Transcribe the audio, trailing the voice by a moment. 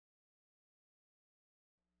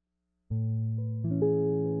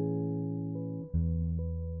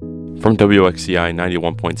From WXCI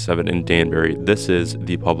 91.7 in Danbury, this is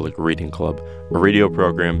The Public Reading Club, a radio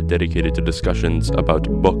program dedicated to discussions about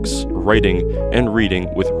books, writing, and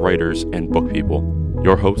reading with writers and book people.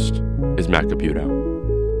 Your host is Matt Caputo.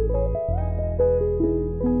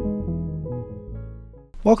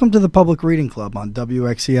 Welcome to The Public Reading Club on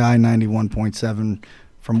WXCI 91.7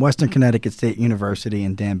 from Western Connecticut State University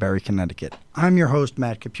in Danbury, Connecticut. I'm your host,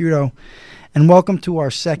 Matt Caputo, and welcome to our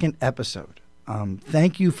second episode.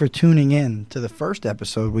 Thank you for tuning in to the first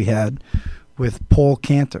episode we had with Paul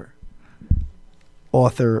Cantor,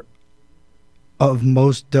 author of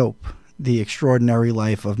Most Dope, The Extraordinary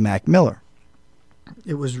Life of Mac Miller.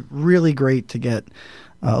 It was really great to get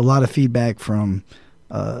a lot of feedback from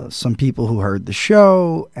some people who heard the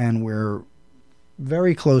show, and we're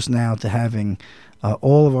very close now to having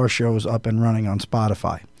all of our shows up and running on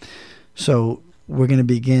Spotify. So we're going to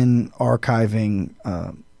begin archiving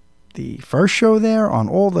the first show there on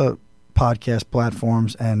all the podcast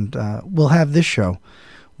platforms, and we'll have this show,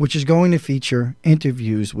 which is going to feature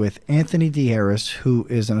interviews with Anthony Dieris, who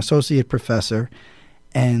is an associate professor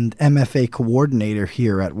and MFA coordinator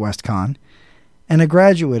here at WestConn, and a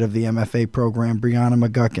graduate of the MFA program, Briana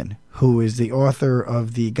McGuckin, who is the author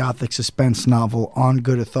of the gothic suspense novel On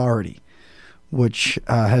Good Authority, which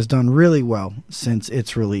has done really well since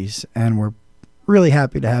its release, and we're really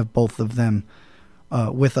happy to have both of them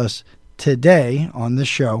with us today on this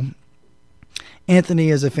show. Anthony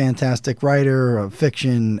is a fantastic writer of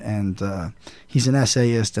fiction, and he's an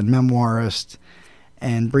essayist and memoirist.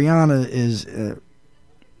 And Briana is a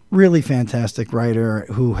really fantastic writer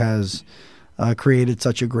who has created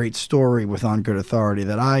such a great story with On Good Authority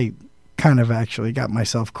that I kind of actually got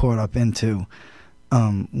myself caught up into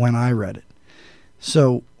when I read it.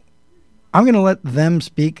 So I'm going to let them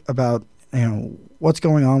speak about what's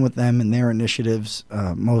going on with them and their initiatives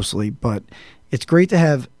mostly, but it's great to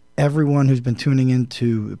have everyone who's been tuning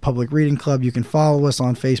into the Public Reading Club. You can follow us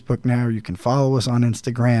on Facebook now. You can follow us on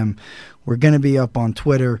Instagram. We're going to be up on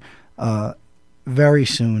Twitter very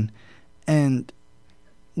soon, and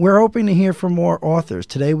we're hoping to hear from more authors.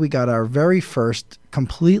 Today we got our very first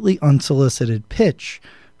completely unsolicited pitch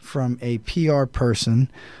from a PR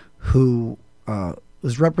person who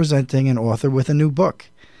was representing an author with a new book.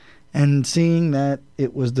 And seeing that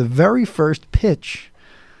it was the very first pitch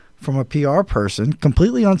from a PR person,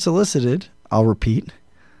 completely unsolicited, I'll repeat,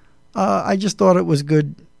 I just thought it was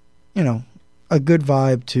good, a good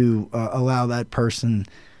vibe to allow that person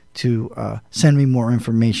to send me more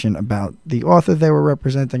information about the author they were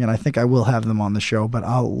representing, and I think I will have them on the show, but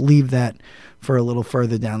I'll leave that for a little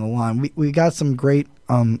further down the line. We got some great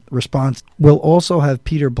response. We'll also have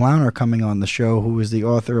Peter Blauner coming on the show, who is the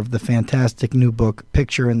author of the fantastic new book,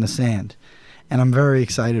 Picture in the Sand, and I'm very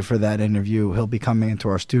excited for that interview. He'll be coming into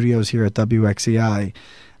our studios here at WXCI.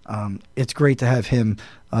 It's great to have him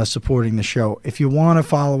supporting the show. If you want to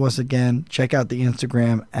follow us again, check out the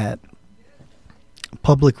Instagram at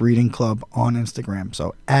Public Reading Club on Instagram.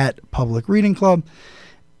 So at Public Reading Club.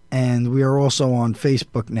 And we are also on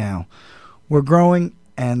Facebook now. We're growing,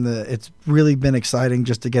 and it's really been exciting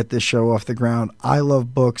just to get this show off the ground. I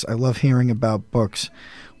love books. I love hearing about books.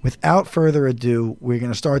 Without further ado, we're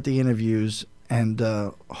going to start the interviews, and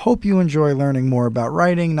hope you enjoy learning more about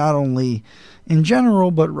writing, not only in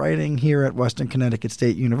general, but writing here at Western Connecticut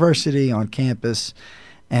State University on campus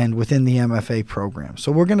and within the MFA program. So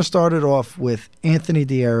we're going to start it off with Anthony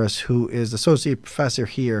Dieris, who is associate professor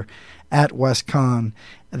here at WestConn,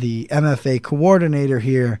 the MFA coordinator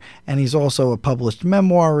here, and he's also a published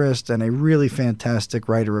memoirist and a really fantastic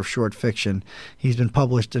writer of short fiction. He's been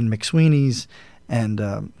published in McSweeney's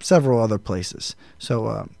and several other places.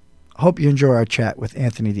 So hope you enjoy our chat with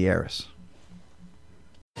Anthony Dieris.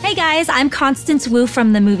 Hey guys, I'm Constance Wu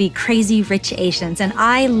from the movie Crazy Rich Asians, and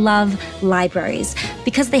I love libraries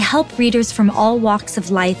because they help readers from all walks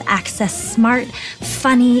of life access smart,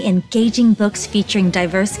 funny, engaging books featuring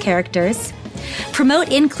diverse characters. Promote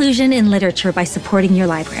inclusion in literature by supporting your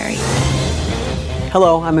library.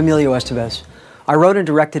 Hello, I'm Emilio Estevez. I wrote and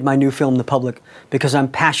directed my new film, The Public, because I'm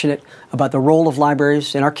passionate about the role of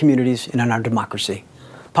libraries in our communities and in our democracy.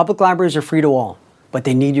 Public libraries are free to all, but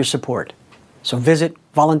they need your support. So visit,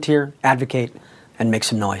 volunteer, advocate, and make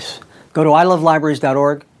some noise. Go to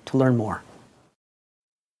ilovelibraries.org to learn more.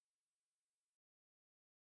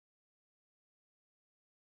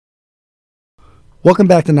 Welcome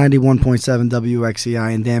back to 91.7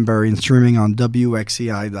 WXCI in Danbury and streaming on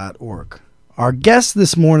WXCI.org. Our guest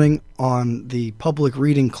this morning on the Public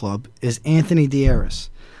Reading Club is Anthony Dieris,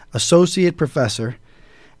 Associate Professor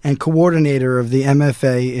and Coordinator of the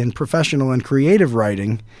MFA in Professional and Creative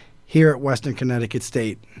Writing here at Western Connecticut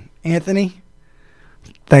State. Anthony,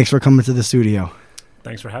 Thanks for coming to the studio.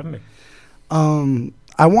 Thanks for having me.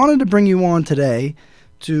 I wanted to bring you on today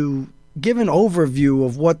to give an overview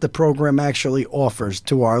of what the program actually offers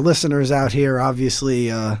to our listeners out here. Obviously,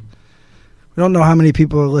 we don't know how many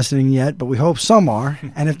people are listening yet, but we hope some are.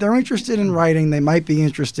 And if they're interested in writing, they might be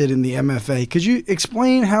interested in the MFA. Could you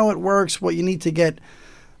explain how it works, what you need to get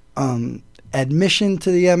admission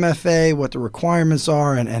to the MFA, what the requirements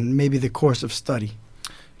are, and maybe the course of study?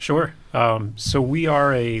 Sure. So we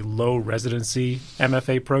are a low residency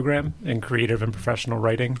MFA program in creative and professional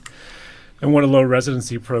writing. And what a low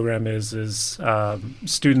residency program is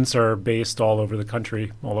students are based all over the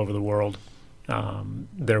country, all over the world.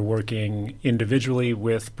 They're working individually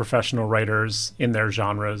with professional writers in their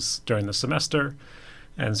genres during the semester.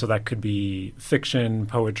 And so that could be fiction,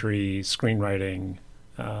 poetry, screenwriting,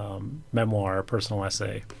 memoir, personal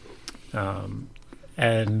essay.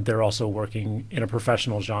 And they're also working in a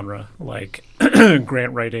professional genre like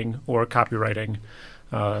grant writing or copywriting,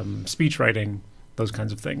 speech writing, those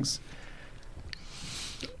kinds of things.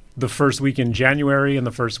 The first week in January and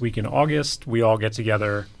the first week in August, we all get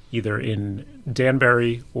together either in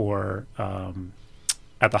Danbury or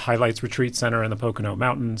at the Highlights Retreat Center in the Pocono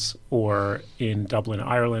Mountains or in Dublin,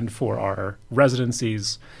 Ireland for our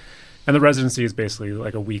residencies. And the residency is basically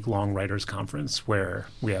like a week-long writers' conference where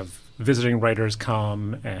we have visiting writers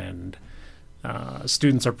come and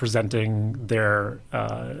students are presenting their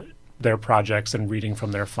projects and reading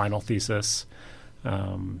from their final thesis.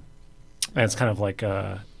 And it's kind of like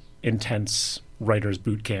a intense writer's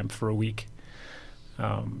boot camp for a week.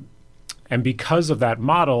 And because of that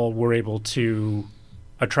model, we're able to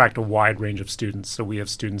attract a wide range of students. So we have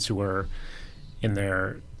students who are in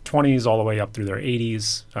their 20s all the way up through their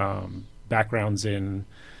 80s, backgrounds in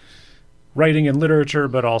writing and literature,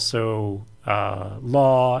 but also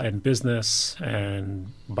law and business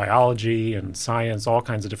and biology and science, all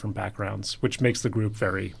kinds of different backgrounds, which makes the group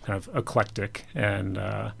very kind of eclectic and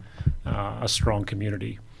a strong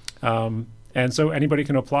community. And so anybody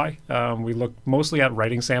can apply. We look mostly at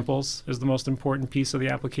writing samples is the most important piece of the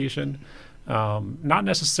application. Not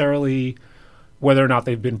necessarily whether or not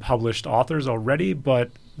they've been published authors already, but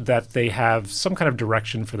that they have some kind of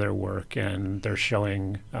direction for their work and they're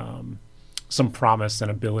showing some promise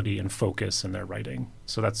and ability and focus in their writing.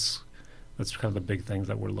 So that's kind of the big things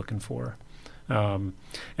that we're looking for. And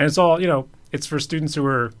it's all, it's for students who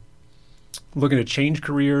are looking to change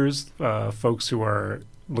careers, folks who are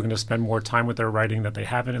looking to spend more time with their writing that they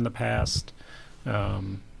haven't in the past.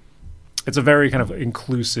 It's a very kind of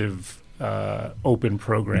inclusive, open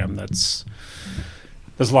program there's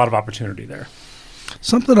a lot of opportunity there.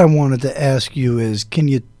 Something I wanted to ask you is, can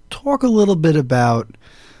you talk a little bit about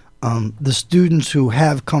the students who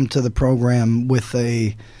have come to the program with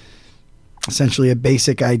essentially a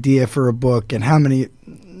basic idea for a book, and how many,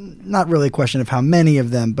 not really a question of how many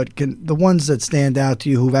of them, but the ones that stand out to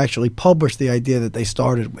you who've actually published the idea that they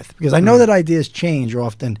started with? Because I know that ideas change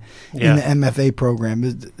often in the MFA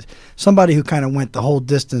program. Somebody who kind of went the whole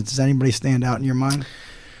distance, does anybody stand out in your mind?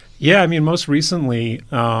 Yeah, I mean, most recently,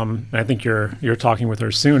 I think you're talking with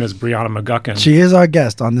her soon, is Briana McGuckin. She is our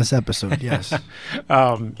guest on this episode, yes.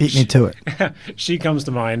 Beat me to it. She comes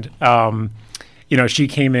to mind. She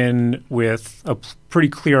came in with a pretty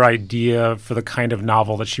clear idea for the kind of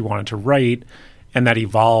novel that she wanted to write, and that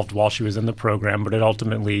evolved while she was in the program. But it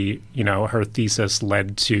ultimately, her thesis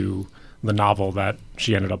led to the novel that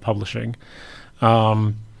she ended up publishing.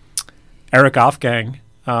 Eric Aufgang,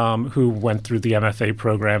 who went through the MFA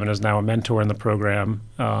program and is now a mentor in the program.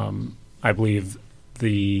 I believe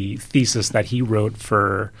the thesis that he wrote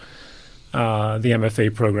for the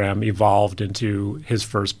MFA program evolved into his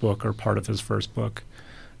first book or part of his first book.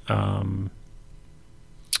 I'm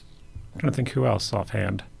trying to think who else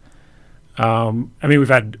offhand. We've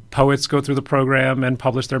had poets go through the program and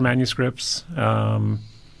publish their manuscripts.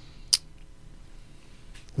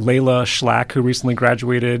 Layla Schlack, who recently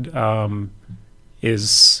graduated,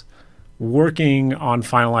 is working on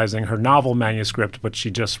finalizing her novel manuscript, but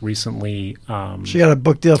she just recently... she got a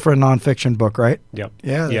book deal for a nonfiction book, right? Yep.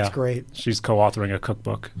 Yeah, that's great. She's co-authoring a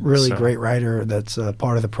cookbook. Really great writer that's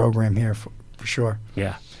part of the program here for sure.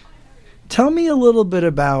 Yeah. Tell me a little bit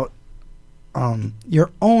about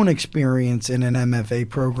your own experience in an MFA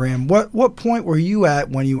program. What point were you at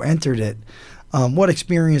when you entered it? What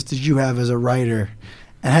experience did you have as a writer,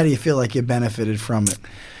 and how do you feel like you benefited from it?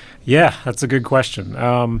 Yeah, that's a good question.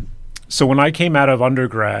 So when I came out of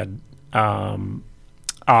undergrad,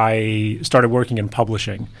 I started working in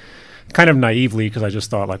publishing, kind of naively, because I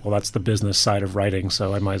just thought, that's the business side of writing,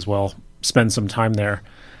 so I might as well spend some time there.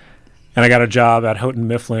 And I got a job at Houghton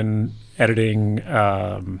Mifflin editing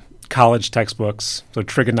college textbooks, so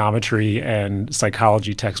trigonometry and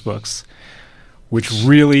psychology textbooks, which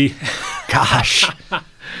really,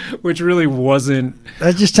 which really wasn't.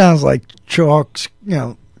 That just sounds like chalk,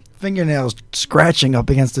 fingernails scratching up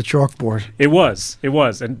against the chalkboard. It was,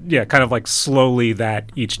 and yeah, kind of like slowly that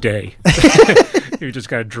each day. You just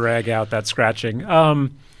kind of drag out that scratching. I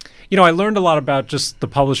learned a lot about just the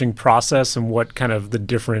publishing process and what kind of the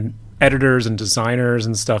different editors and designers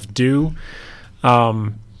and stuff do.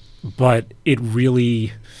 But it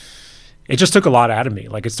just took a lot out of me.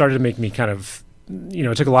 Like, it started to make me kind of,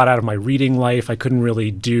 it took a lot out of my reading life. I couldn't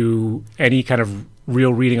really do any kind of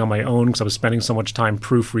real reading on my own because I was spending so much time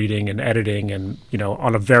proofreading and editing and,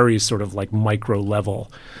 on a very sort of like micro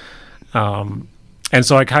level. And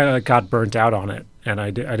so I kind of got burnt out on it, and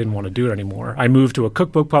I didn't want to do it anymore. I moved to a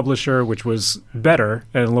cookbook publisher, which was better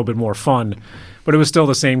and a little bit more fun, but it was still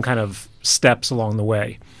the same kind of steps along the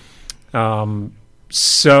way.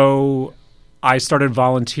 So I started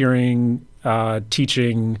volunteering,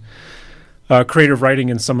 teaching creative writing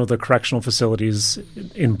in some of the correctional facilities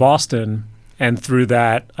in Boston. And through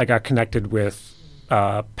that, I got connected with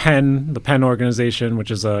PEN, the PEN organization,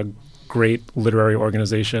 which is a great literary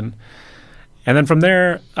organization. And then from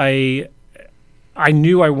there, I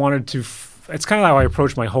knew I wanted to it's kind of how I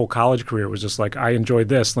approached my whole college career. It was just like, I enjoyed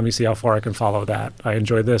this. Let me see how far I can follow that. I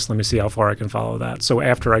enjoyed this. Let me see how far I can follow that. So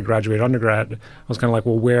after I graduated undergrad, I was kind of like,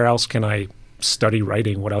 well, where else can I study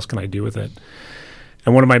writing? What else can I do with it?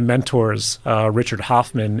 And one of my mentors, Richard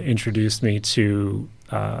Hoffman, introduced me to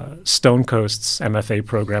Stonecoast's MFA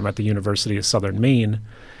program at the University of Southern Maine.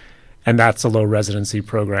 And that's a low residency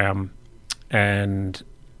program. And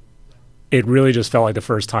it really just felt like the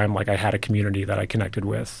first time like I had a community that I connected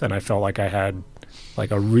with, and I felt like I had like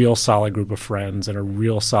a real solid group of friends and a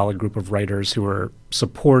real solid group of writers who were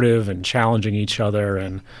supportive and challenging each other.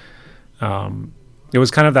 And it was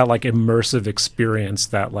kind of that like immersive experience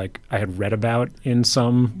that like I had read about in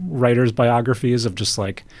some writers' biographies of just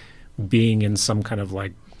like being in some kind of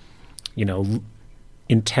like,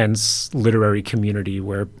 intense literary community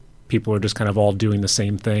where people are just kind of all doing the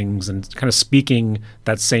same things and kind of speaking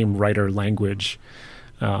that same writer language.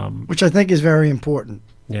 Which I think is very important.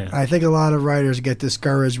 Yeah. I think a lot of writers get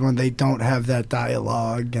discouraged when they don't have that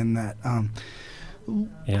dialogue and that.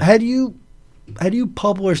 Yeah. Had you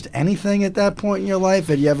published anything at that point in your life?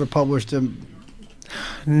 Had you ever published a...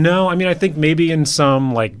 No, I mean, I think maybe in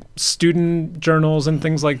some like student journals and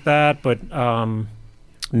things like that, but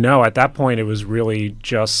no, at that point it was really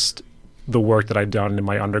just the work that I'd done in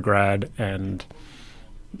my undergrad and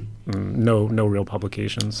no real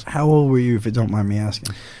publications. How old were you, if you don't mind me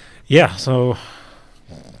asking? Yeah, so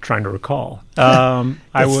trying to recall.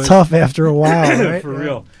 It's tough after a while, right? For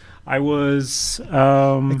real. I was... They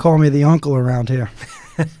call me the uncle around here.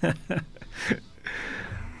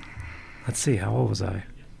 Let's see, how old was I?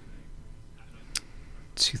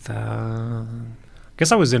 2000... I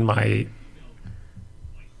guess I was in my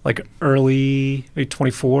like early, maybe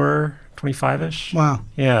 24... 25-ish. Wow.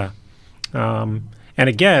 Yeah. And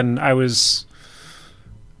again, I was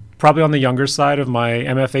probably on the younger side of my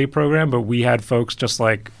MFA program, but we had folks just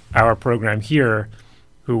like our program here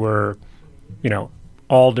who were,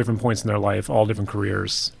 all different points in their life, all different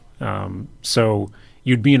careers. So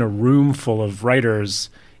you'd be in a room full of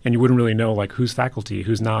writers and you wouldn't really know like who's faculty,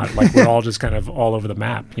 who's not. Like we're all just kind of all over the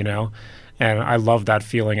map, And I love that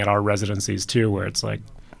feeling at our residencies too, where it's like,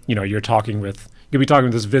 you'll be talking with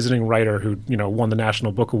this visiting writer who, won the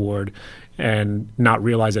National Book Award and not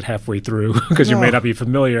realize it halfway through because you may not be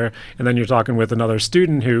familiar. And then you're talking with another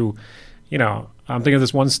student who, I'm thinking of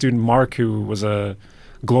this one student, Mark, who was a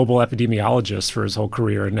global epidemiologist for his whole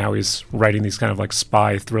career. And now he's writing these kind of like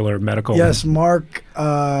spy thriller medical. Yes, Mark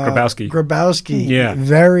Grabowski. Yeah.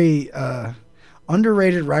 Very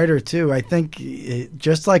underrated writer too. I think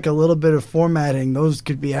just like a little bit of formatting, those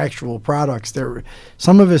could be actual products.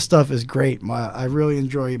 Some of his stuff is great. I really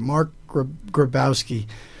enjoy Mark Grabowski.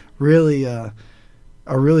 Really, a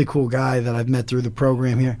really cool guy that I've met through the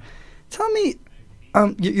program here. Tell me,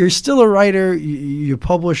 you're still a writer. You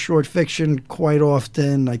publish short fiction quite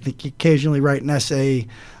often. I think you occasionally write an essay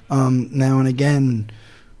now and again.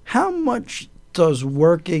 How much does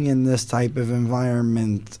working in this type of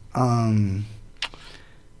environment kind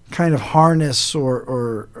of harness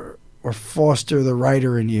or foster the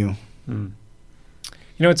writer in you?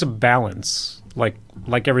 It's a balance.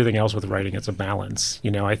 Like everything else with writing, it's a balance.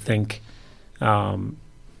 I think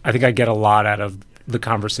I get a lot out of the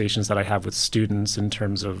conversations that I have with students in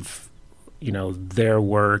terms of their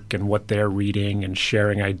work and what they're reading and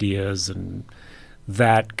sharing ideas, and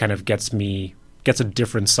that kind of gets a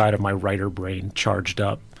different side of my writer brain charged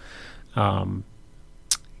up.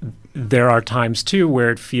 there are times too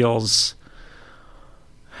where it feels,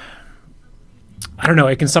 I don't know,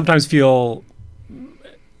 it can sometimes feel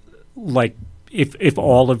like if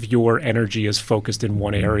all of your energy is focused in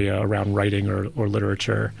one area around writing or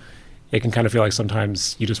literature, it can kind of feel like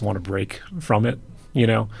sometimes you just want to break from it, you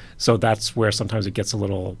know? So that's where sometimes it gets a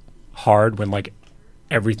little hard when like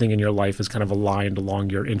everything in your life is kind of aligned along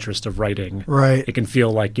your interest of writing. Right. It can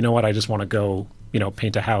feel like, you know what, I just want to go, you know,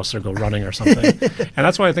 paint a house or go running or something. And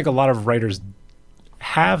that's why I think a lot of writers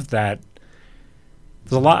have that.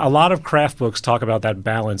 There's a lot of craft books talk about that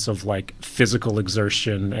balance of like physical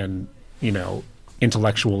exertion and, you know,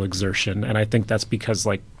 intellectual exertion. And I think that's because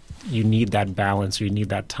like you need that balance, or you need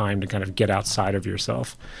that time to kind of get outside of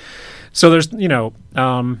yourself. So there's, you know,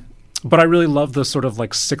 but I really love the sort of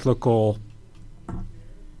like cyclical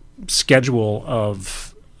schedule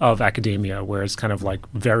of academia, where it's kind of like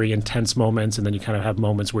very intense moments, and then you kind of have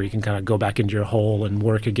moments where you can kind of go back into your hole and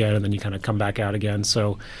work again, and then you kind of come back out again.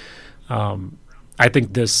 So I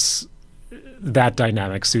think that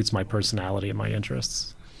dynamic suits my personality and my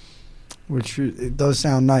interests. Which it does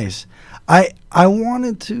sound nice. I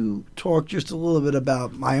wanted to talk just a little bit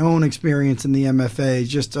about my own experience in the MFA,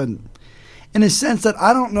 just in a sense that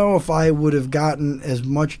I don't know if I would have gotten as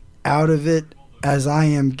much out of it as I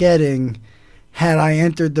am getting had I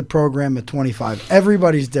entered the program at 25.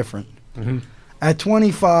 Everybody's different. Mm-hmm. At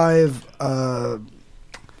 25,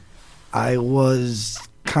 I was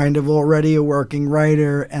kind of already a working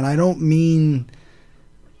writer, and I don't mean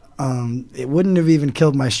it wouldn't have even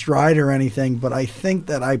killed my stride or anything, but I think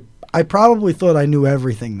that I probably thought I knew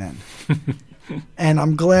everything then. And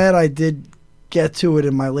I'm glad I did get to it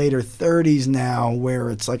in my later 30s now,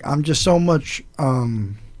 where it's like I'm just so much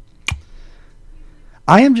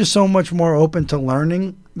I am just so much more open to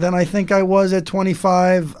learning than I think I was at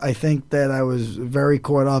 25. I think that I was very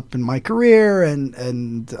caught up in my career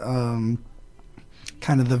and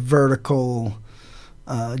kind of the vertical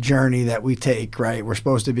journey that we take, right? We're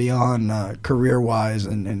supposed to be on career-wise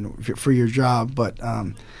and for your job, but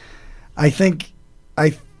I think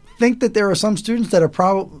that there are some students that are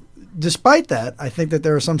probably, despite that, I think that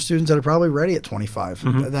there are some students that are probably ready at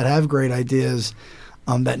 25 that have great ideas,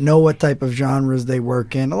 that know what type of genres they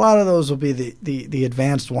work in. A lot of those will be the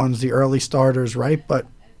advanced ones, the early starters, right? But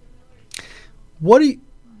what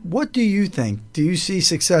do you think? Do you see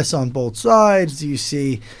success on both sides? Do you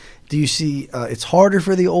see it's harder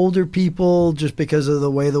for the older people just because of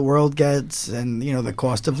the way the world gets and, you know, the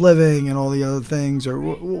cost of living and all the other things? Or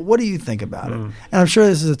what do you think about it? And I'm sure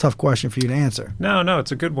this is a tough question for you to answer. No,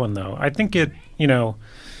 it's a good one, though. I think it, you know,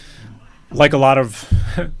 like a lot of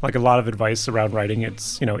advice around writing,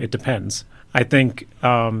 it's, you know, it depends. I think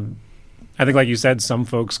like you said, some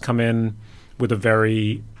folks come in with a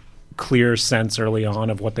very clear sense early on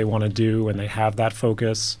of what they want to do, and they have that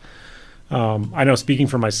focus. I know, speaking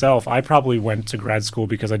for myself, I probably went to grad school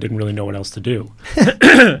because I didn't really know what else to do.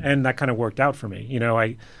 And that kind of worked out for me. You know,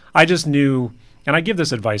 I just knew, and I give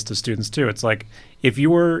this advice to students too. It's like, if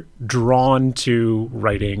you're drawn to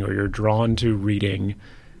writing or you're drawn to reading,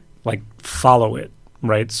 like, follow it,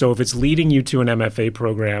 right? So if it's leading you to an MFA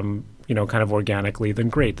program, you know, kind of organically, then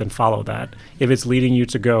great, then follow that. If it's leading you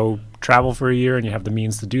to go travel for a year and you have the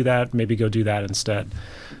means to do that, maybe go do that instead.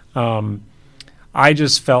 I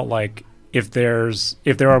just felt like if there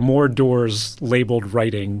are more doors labeled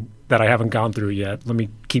writing that I haven't gone through yet, let me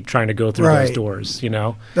keep trying to go through those doors, you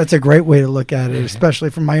know? That's a great way to look at it,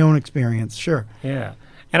 especially from my own experience. Sure. Yeah.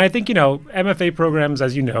 And I think, you know, MFA programs,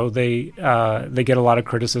 as you know, they get a lot of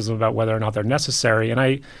criticism about whether or not they're necessary. And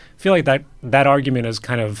I feel like that argument is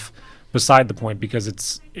kind of beside the point, because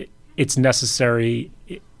it's necessary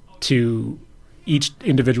to each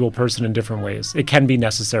individual person in different ways. It can be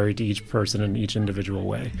necessary to each person in each individual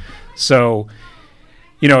way. So,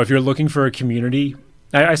 you know, if you're looking for a community,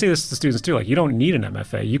 I say this to students too, like, you don't need an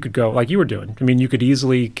MFA. You could go like you were doing. I mean, you could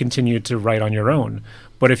easily continue to write on your own.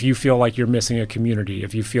 But if you feel like you're missing a community,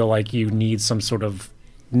 if you feel like you need some sort of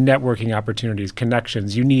networking opportunities,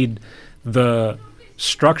 connections, you need the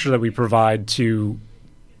structure that we provide to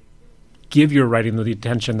give your writing the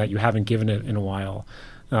attention that you haven't given it in a while.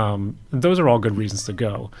 Those are all good reasons to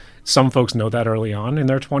go. Some folks know that early on in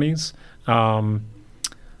their 20s.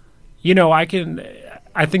 You know, I think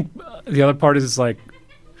the other part is, like,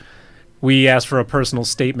 we ask for a personal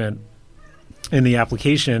statement in the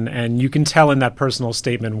application, and you can tell in that personal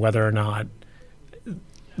statement whether or not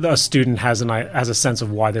a student has a sense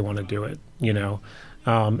of why they want to do it, you know.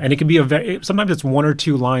 And it can be sometimes it's one or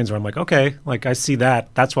two lines where I'm like, okay, like, I see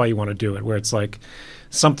that's why you want to do it, where it's like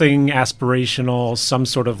something aspirational, some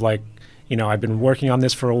sort of like, you know, I've been working on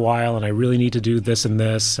this for a while and I really need to do this and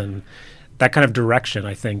this, and that kind of direction,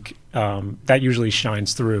 I think, that usually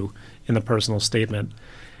shines through in the personal statement.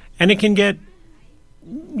 And it can get,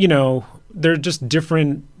 there are just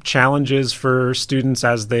different challenges for students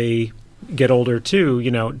as they get older too,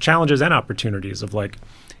 challenges and opportunities of like,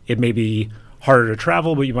 it may be harder to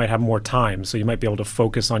travel, but you might have more time. So you might be able to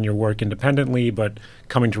focus on your work independently, but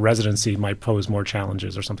coming to residency might pose more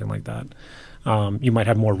challenges or something like that. You might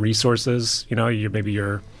have more resources, maybe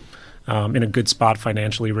you're in a good spot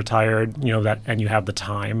financially retired, and you have the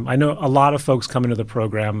time. I know a lot of folks come into the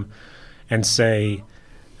program and say,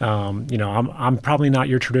 I'm probably not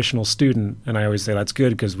your traditional student. And I always say that's good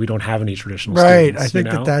because we don't have any traditional students. Right. I think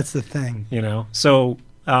that's the thing. So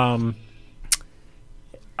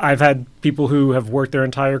I've had people who have worked their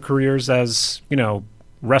entire careers as,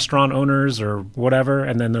 restaurant owners or whatever.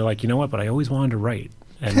 And then they're like, you know what, but I always wanted to write.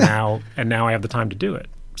 And now I have the time to do it.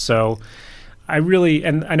 So I really,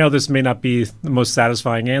 and I know this may not be the most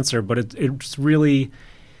satisfying answer, but it's really,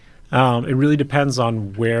 it really depends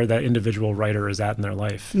on where that individual writer is at in their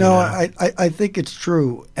life. No, I think it's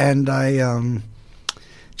true. And I,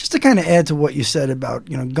 just to kind of add to what you said about,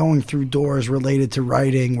 going through doors related to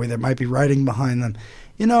writing where there might be writing behind them,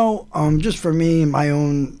 just for me, my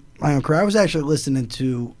own career, I was actually listening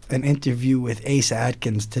to an interview with Ace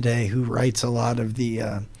Atkins today, who writes a lot of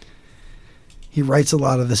the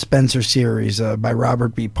Spencer series by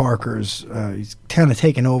Robert B. Parker's. He's kind of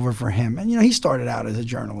taken over for him. And, he started out as a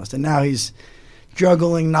journalist, and now he's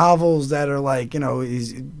juggling novels that are like,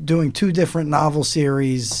 he's doing 2 different novel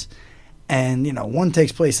series, and, one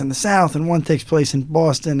takes place in the South and one takes place in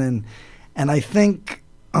Boston. And I think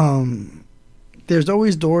there's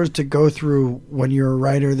always doors to go through when you're a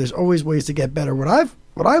writer. There's always ways to get better. What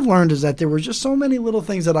I've learned is that there were just so many little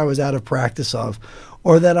things that I was out of practice of,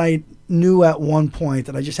 or that I knew at one point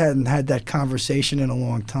that I just hadn't had that conversation in a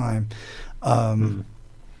long time.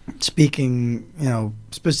 Speaking,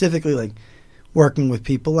 specifically like working with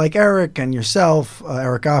people like Eric and yourself,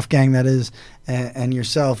 Eric Offgang, that is, and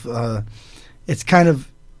yourself, it's kind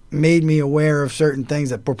of made me aware of certain things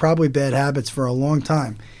that were probably bad habits for a long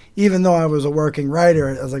time. Even though I was a working writer,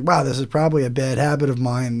 I was like, wow, this is probably a bad habit of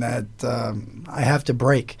mine that I have to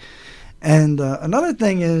break. And another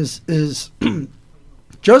thing is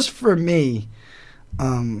just for me,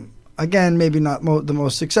 again, maybe not the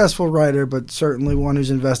most successful writer, but certainly one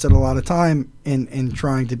who's invested a lot of time in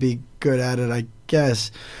trying to be good at it, I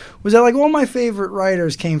guess, was that like all my favorite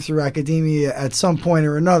writers came through academia at some point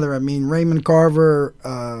or another. I mean, Raymond Carver,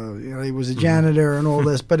 he was a janitor and all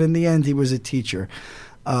this, but in the end, he was a teacher.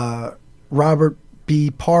 Robert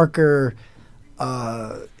B. Parker,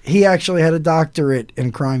 he actually had a doctorate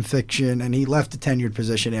in crime fiction, and he left the tenured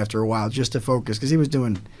position after a while just to focus, because he was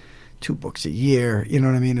doing 2 books a year. You know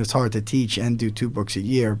what I mean? It's hard to teach and do 2 books a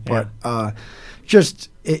year, but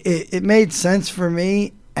it made sense for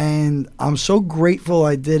me, and I'm so grateful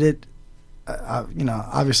I did it.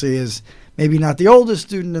 Obviously as maybe not the oldest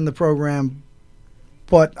student in the program,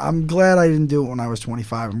 but I'm glad I didn't do it when I was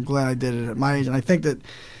 25. I'm glad I did it at my age. And I think that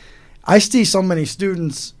I see so many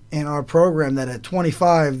students in our program that at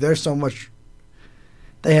 25,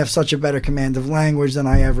 they have such a better command of language than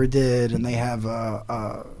I ever did. And they have,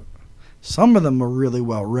 some of them are really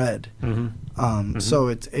well read. So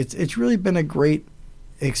it's really been a great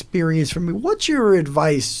experience for me. What's your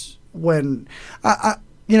advice when, I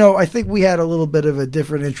think we had a little bit of a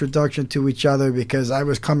different introduction to each other because I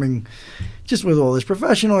was coming just with all this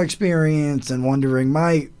professional experience and wondering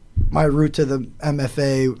my route to the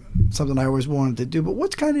MFA, something I always wanted to do. But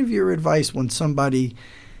what's kind of your advice when somebody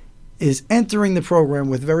is entering the program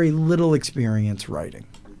with very little experience writing?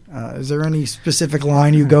 Is there any specific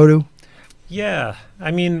line you go to? Yeah.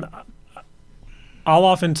 I mean, I'll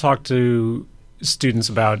often talk to students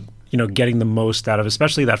about, getting the most out of,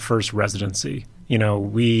 especially that first residency.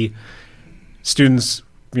 Students,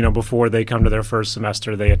 before they come to their first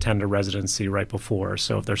semester, they attend a residency right before.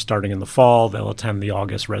 So if they're starting in the fall, they'll attend the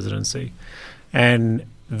August residency. And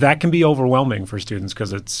that can be overwhelming for students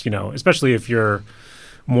because it's, especially if you're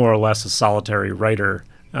more or less a solitary writer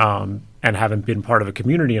and haven't been part of a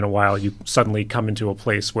community in a while, you suddenly come into a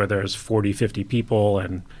place where there's 40, 50 people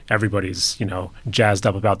and everybody's, jazzed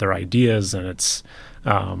up about their ideas, and it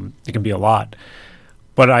can be a lot.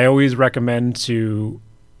 But I always recommend to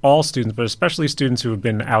all students, but especially students who have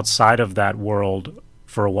been outside of that world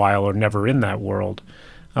for a while or never in that world,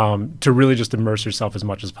 to really just immerse yourself as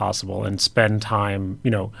much as possible and spend time,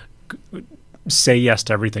 say yes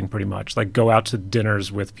to everything pretty much. Like go out to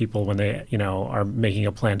dinners with people when they, are making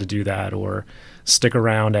a plan to do that, or stick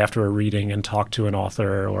around after a reading and talk to an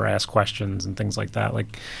author or ask questions and things like that.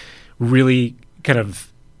 Like really kind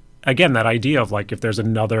of again, that idea of like if there's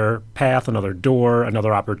another path, another door,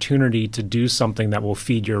 another opportunity to do something that will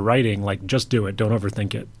feed your writing, like just do it. Don't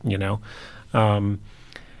overthink it, you know? And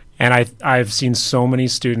I've seen so many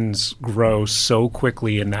students grow so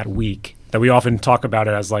quickly in that week that we often talk about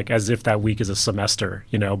it as if that week is a semester,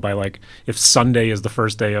 you know, by like if Sunday is the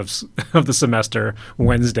first day of the semester,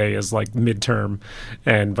 Wednesday is like midterm.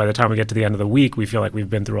 And by the time we get to the end of the week, we feel like we've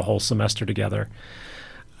been through a whole semester together.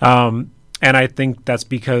 And I think that's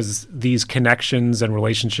because these connections and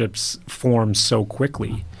relationships form so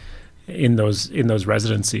quickly in those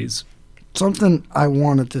residencies. Something I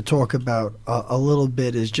wanted to talk about a little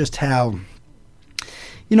bit is just how,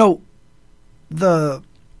 you know, the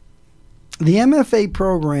MFA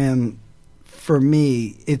program, for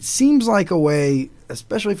me, it seems like a way,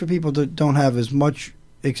 especially for people that don't have as much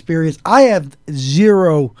experience. I have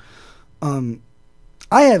zero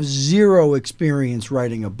experience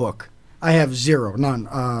writing a book. I have zero,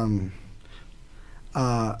 none.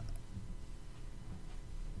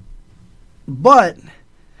 But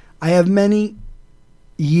I have many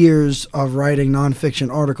years of writing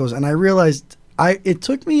nonfiction articles, and I realized it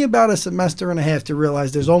took me about a semester and a half to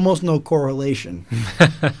realize there's almost no correlation.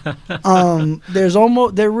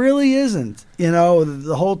 There really isn't. You know,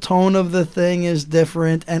 the whole tone of the thing is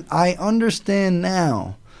different, and I understand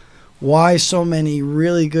now why so many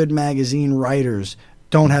really good magazine writers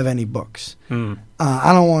don't have any books.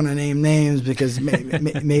 I don't want to name names because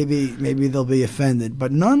maybe they'll be offended,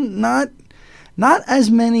 but not as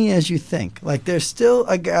many as you think. Like there's still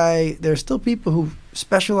people who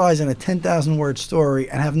specialize in a 10,000 word story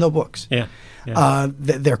and have no books. Yeah.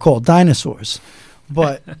 They're called dinosaurs.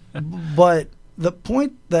 But the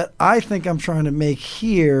point that I think I'm trying to make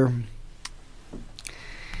here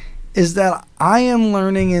is that I am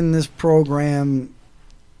learning in this program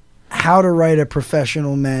how to write a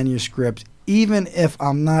professional manuscript, even if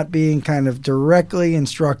I'm not being kind of directly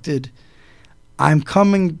instructed. I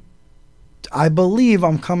believe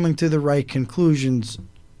I'm coming to the right conclusions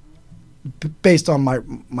based on my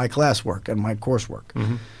classwork and my coursework.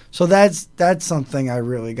 Mm-hmm. So that's something I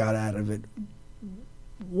really got out of it.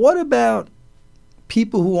 What about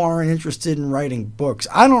people who aren't interested in writing books?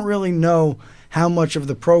 I don't really know how much of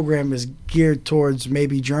the program is geared towards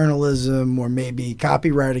maybe journalism or maybe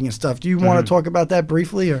copywriting and stuff. Do you want to talk about that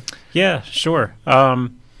briefly? Or? Yeah, sure. I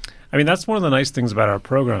mean, that's one of the nice things about our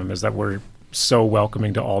program is that we're so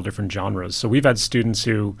welcoming to all different genres. So we've had students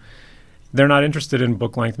who they're not interested in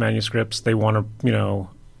book-length manuscripts. They want to, you know,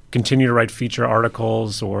 continue to write feature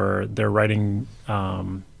articles, or they're writing,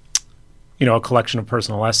 you know, a collection of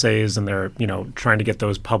personal essays, and they're, you know, trying to get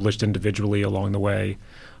those published individually along the way.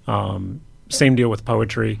 Same deal with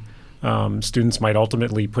poetry. Students might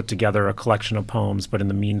ultimately put together a collection of poems, but in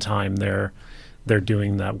the meantime, they're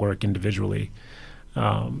doing that work individually.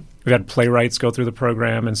 We've had playwrights go through the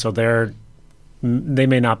program, and so they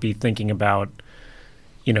may not be thinking about,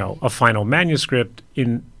 you know, a final manuscript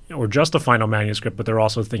or just a final manuscript, but they're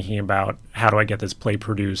also thinking about how do I get this play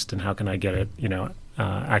produced and how can I get it, you know,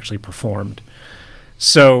 actually performed.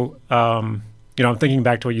 So, you know, I'm thinking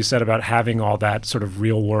back to what you said about having all that sort of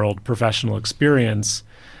real world professional experience,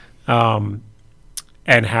 and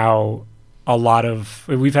how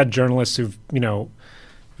we've had journalists who've, you know,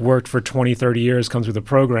 worked for 20, 30 years come through the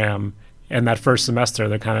program, and that first semester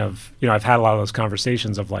they're kind of, you know, I've had a lot of those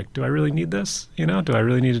conversations of like, do I really need this? You know, do I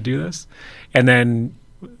really need to do this? And then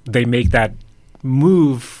they make that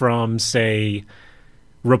move from, say,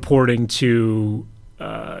 reporting to,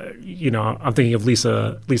 you know, I'm thinking of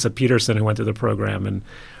Lisa Peterson, who went through the program, and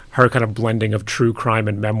her kind of blending of true crime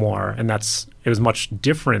and memoir. And it was much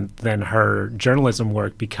different than her journalism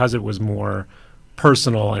work because it was more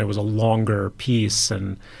personal and it was a longer piece.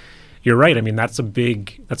 And you're right. I mean, that's a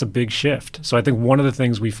big shift. So I think one of the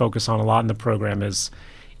things we focus on a lot in the program is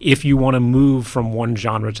if you want to move from one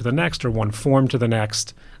genre to the next or one form to the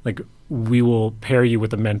next, like we will pair you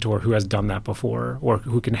with a mentor who has done that before or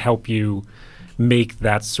who can help you make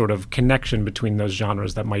that sort of connection between those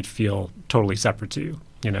genres that might feel totally separate to you,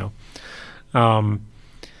 you know?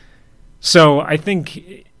 So I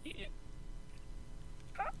think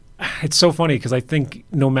it's so funny because I think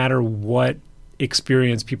no matter what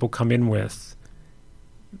experience people come in with,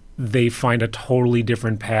 they find a totally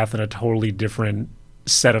different path and a totally different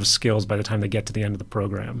set of skills by the time they get to the end of the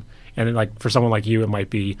program. And then, like for someone like you, it might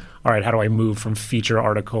be, all right, how do I move from feature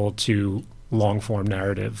article to long form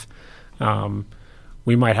narrative?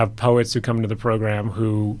 We might have poets who come into the program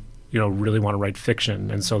who, you know, really want to write fiction,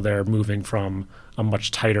 and so they're moving from a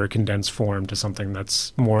much tighter, condensed form to something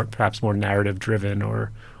that's perhaps more narrative driven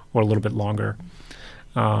or a little bit longer.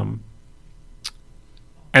 And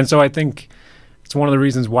so I think it's one of the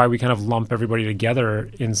reasons why we kind of lump everybody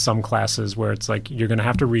together in some classes where it's like you're going to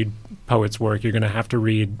have to read poets' work, you're going to have to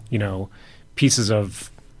read, pieces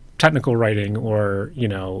of technical writing or,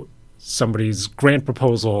 somebody's grant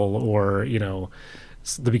proposal or,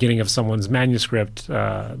 the beginning of someone's manuscript,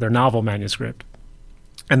 their novel manuscript.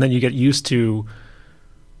 And then you get used to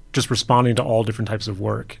just responding to all different types of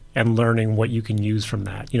work and learning what you can use from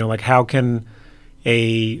that. Like how can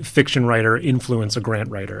a fiction writer influence a grant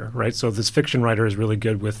writer, right? So this fiction writer is really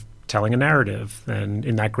good with telling a narrative. And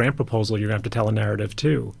in that grant proposal, you're going to have to tell a narrative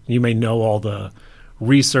too. You may know all the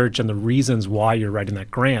research and the reasons why you're writing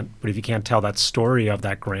that grant, but if you can't tell that story of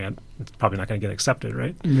that grant, it's probably not going to get accepted,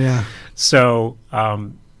 right? Yeah. So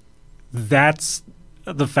that's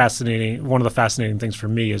one of the fascinating things for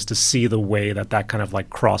me is to see the way that kind of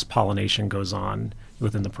like cross-pollination goes on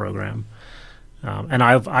within the program. And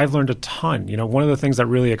I've learned a ton. One of the things that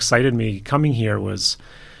really excited me coming here was,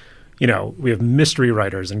 we have mystery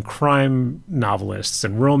writers and crime novelists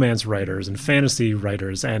and romance writers and fantasy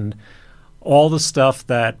writers and all the stuff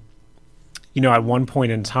that, at one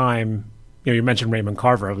point in time, you mentioned Raymond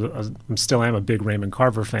Carver. I still am a big Raymond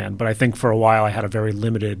Carver fan, but I think for a while I had a very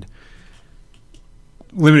limited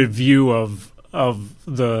view of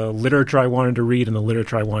the literature I wanted to read and the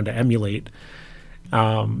literature I wanted to emulate.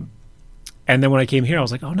 And then when I came here, I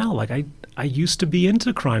was like, oh no, like I used to be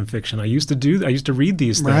into crime fiction. I used to read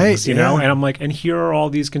these things, you know? And I'm like, and here are all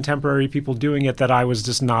these contemporary people doing it that I was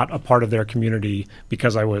just not a part of their community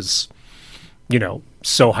because I was,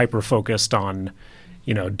 so hyper-focused on,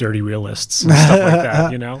 dirty realists and stuff like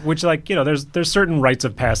that, which there's certain rites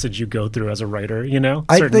of passage you go through as a writer,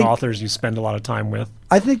 certain authors you spend a lot of time with.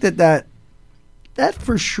 I think that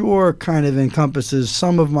for sure kind of encompasses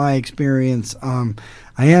some of my experience.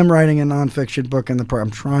 I am writing a nonfiction book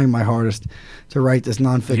I'm trying my hardest to write this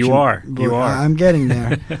nonfiction. You are. I'm getting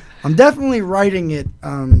there. I'm definitely writing it.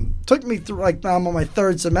 Took me through, I'm on my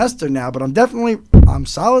third semester now, but I'm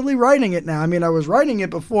solidly writing it now. I mean, I was writing it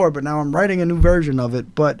before, but now I'm writing a new version of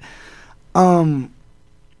it. But one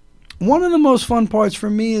of the most fun parts for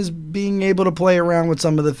me is being able to play around with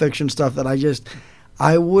some of the fiction stuff that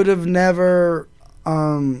I would have never,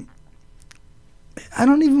 I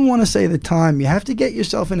don't even want to say the time. You have to get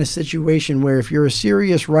yourself in a situation where if you're a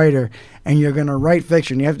serious writer and you're going to write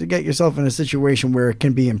fiction, you have to get yourself in a situation where it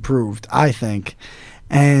can be improved, I think.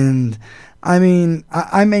 And I mean,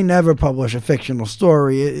 I may never publish a fictional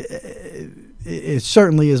story. It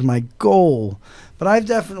certainly is my goal. But I've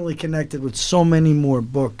definitely connected with so many more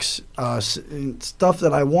books, stuff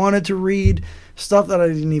that I wanted to read, stuff that I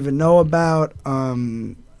didn't even know about.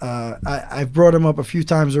 I've brought him up a few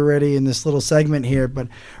times already in this little segment here, but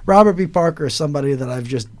Robert B. Parker is somebody that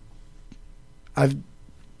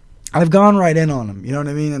I've gone right in on him. You know what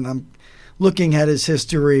I mean? And I'm looking at his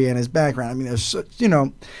history and his background. I mean,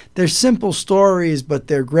 there's simple stories, but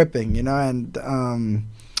they're gripping. And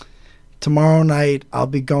tomorrow night I'll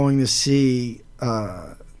be going to see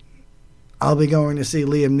Liam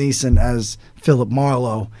Neeson as Philip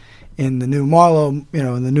Marlowe in the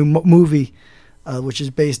new movie. Which is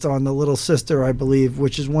based on The Little Sister, I believe,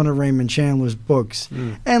 which is one of Raymond Chandler's books.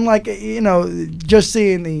 And just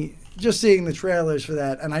seeing the trailers for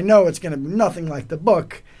that, and I know it's going to be nothing like the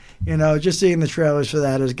book. Just seeing the trailers for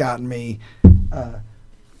that has gotten me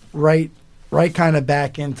right kind of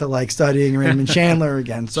back into studying Raymond Chandler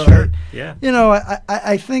again. So sure. Yeah.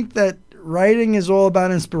 I think that writing is all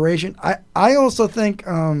about inspiration. I also think.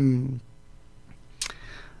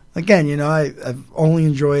 Again, I've only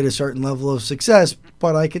enjoyed a certain level of success,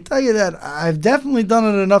 but I can tell you that I've definitely done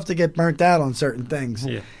it enough to get burnt out on certain things.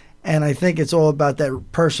 Yeah. And I think it's all about that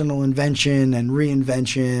personal invention and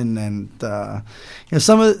reinvention, and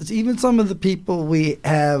some of the people we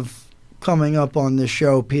have coming up on this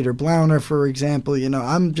show, Peter Blauner, for example.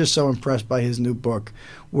 I'm just so impressed by his new book,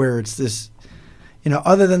 where it's this,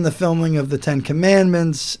 other than the filming of the Ten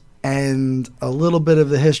Commandments and a little bit of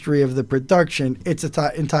the history of the production, it's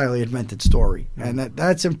an entirely invented story. And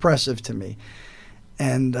that's impressive to me.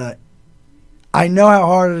 And I know how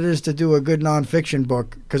hard it is to do a good nonfiction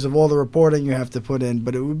book because of all the reporting you have to put in,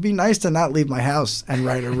 but it would be nice to not leave my house and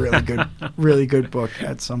write a really good book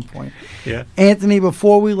at some point. Yeah. Anthony,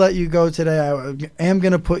 before we let you go today, I am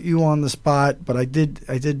going to put you on the spot, but I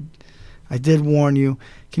did warn you.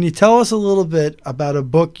 Can you tell us a little bit about a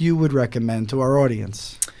book you would recommend to our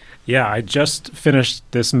audience? Yeah, I just finished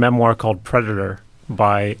this memoir called Predator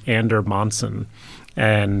by Ander Monson,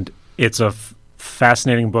 and it's a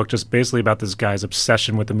fascinating book just basically about this guy's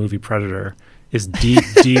obsession with the movie Predator, his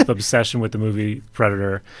deep obsession with the movie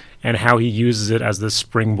Predator, and how he uses it as the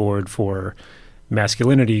springboard for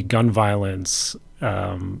masculinity, gun violence,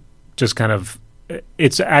 just kind of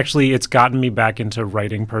it's gotten me back into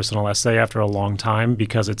writing personal essay after a long time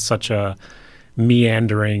because it's such a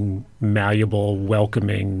meandering, malleable,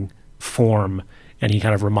 welcoming form, and he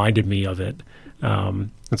kind of reminded me of it.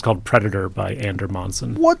 It's called Predator by Ander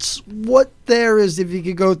Monson. What there is, if you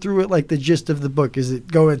could go through it, like the gist of the book, is it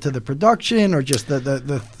go into the production or just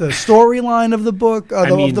the storyline of the book, of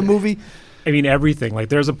the movie? I mean, everything. Like,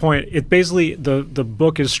 there's a point. It basically, the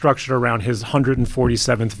book is structured around his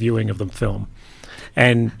 147th viewing of the film,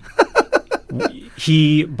 and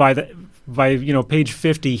he by page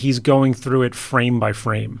 50, he's going through it frame by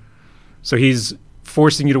frame. So he's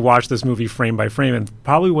forcing you to watch this movie frame by frame. And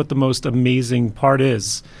probably what the most amazing part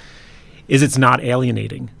is it's not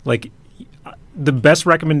alienating. Like, the best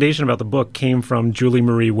recommendation about the book came from Julie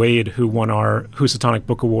Marie Wade, who won our Housatonic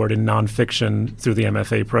Book Award in nonfiction through the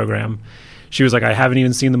MFA program. She was like, I haven't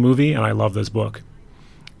even seen the movie, and I love this book.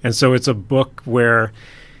 And so it's a book where,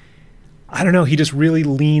 I don't know, he just really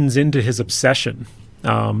leans into his obsession.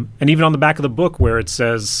 And even on the back of the book where it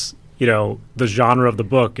says, the genre of the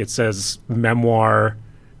book, it says memoir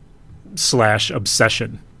 /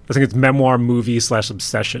 obsession. I think it's memoir movie /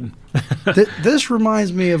 obsession. This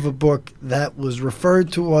reminds me of a book that was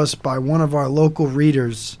referred to us by one of our local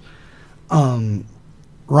readers, Ron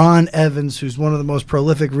Evans, who's one of the most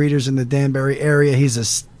prolific readers in the Danbury area. He's a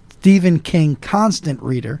Stephen King constant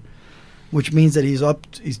reader, which means that he's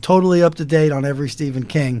totally up to date on every Stephen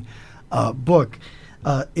King book.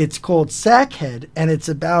 It's called Sackhead, and it's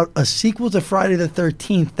about a sequel to Friday the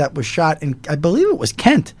 13th that was shot in, I believe it was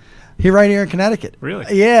Kent, right here in Connecticut.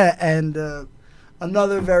 Really? Yeah, and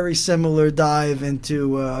another very similar dive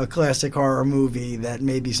into a classic horror movie that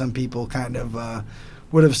maybe some people kind of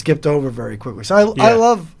would have skipped over very quickly. So I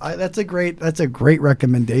love that's a great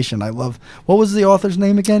recommendation. I love. What was the author's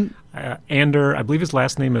name again? Ander, I believe his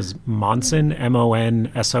last name is Monson,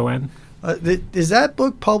 Monson. Is that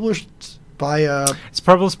book published? It's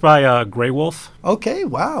published by Grey Wolf. Okay,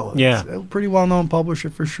 wow. Yeah. It's a pretty well-known publisher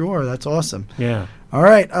for sure. That's awesome. Yeah. All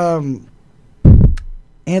right.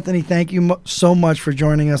 Anthony, thank you so much for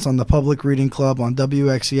joining us on the Public Reading Club on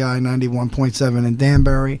WXCI 91.7 in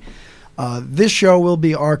Danbury. This show will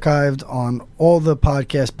be archived on all the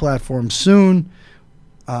podcast platforms soon.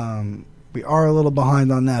 We are a little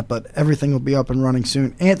behind on that, but everything will be up and running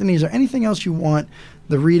soon. Anthony, is there anything else you want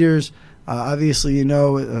the readers, obviously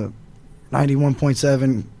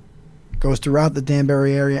 91.7 goes throughout the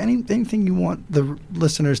Danbury area. Anything you want the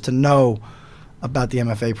listeners to know about the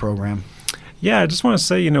MFA program? Yeah, I just want to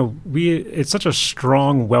say, it's such a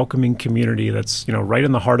strong, welcoming community that's, right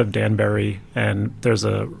in the heart of Danbury, and there's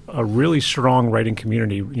a really strong writing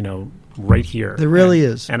community, right here. There really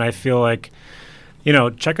is. And I feel like,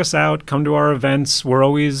 check us out, come to our events. We're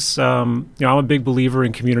always, I'm a big believer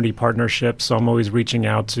in community partnerships, so I'm always reaching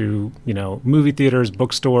out to, movie theaters,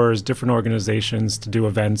 bookstores, different organizations to do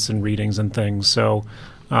events and readings and things. So,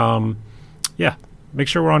 make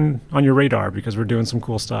sure we're on your radar because we're doing some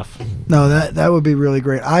cool stuff. No, that would be really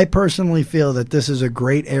great. I personally feel that this is a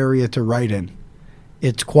great area to write in.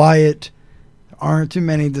 It's quiet. There aren't too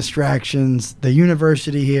many distractions. The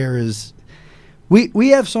university here is... We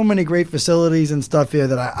have so many great facilities and stuff here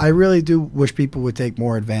that I really do wish people would take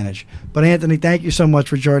more advantage. But, Anthony, thank you so much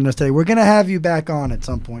for joining us today. We're going to have you back on at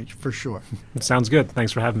some point, for sure. It sounds good.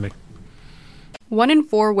 Thanks for having me. 1 in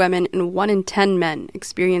 4 women and 1 in 10 men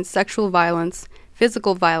experience sexual violence,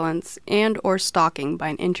 physical violence, and or stalking by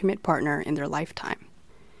an intimate partner in their lifetime.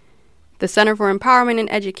 The Center for Empowerment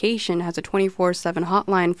and Education has a 24/7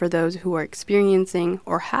 hotline for those who are experiencing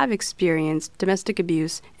or have experienced domestic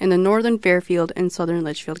abuse in the northern Fairfield and southern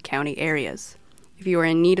Litchfield County areas. If you are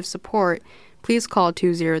in need of support, please call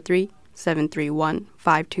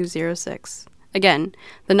 203-731-5206. Again,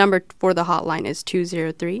 the number for the hotline is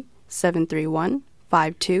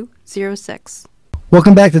 203-731-5206.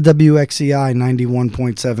 Welcome back to WXCI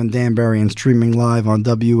 91.7 Danbury and streaming live on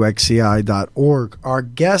WXCI.org. Our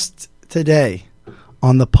guest today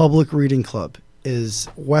on the Public Reading Club is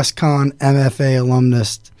WestConn MFA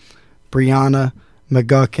alumnus Briana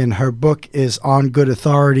McGuckin. Her book is On Good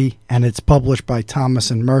Authority, and it's published by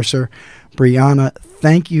Thomas & Mercer. Briana,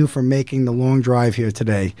 thank you for making the long drive here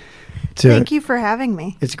today. Thank you for having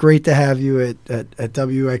me. It's great to have you at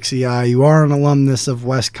WXCI. You are an alumnus of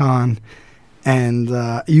WestConn,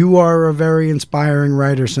 and you are a very inspiring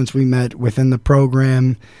writer since we met within the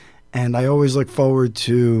program. And I always look forward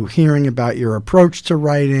to hearing about your approach to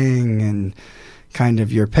writing and kind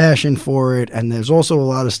of your passion for it. And there's also a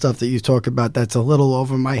lot of stuff that you talk about that's a little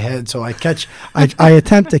over my head, so I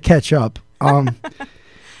attempt to catch up.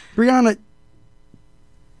 Briana,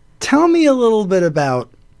 tell me a little bit about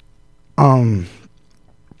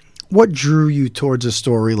what drew you towards a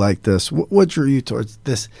story like this? What drew you towards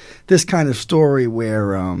this kind of story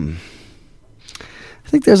where I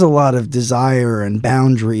think there's a lot of desire and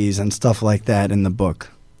boundaries and stuff like that in the book?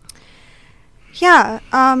 Yeah.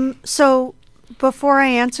 So before I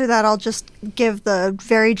answer that, I'll just give the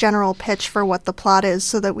very general pitch for what the plot is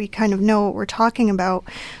so that we kind of know what we're talking about.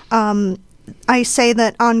 I say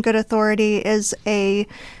that On Good Authority is a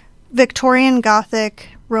Victorian Gothic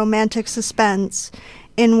romantic suspense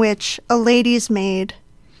in which a lady's maid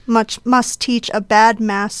must teach a bad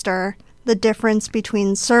master the difference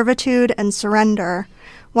between servitude and surrender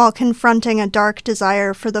while confronting a dark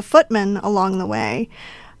desire for the footman along the way.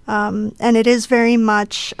 And it is very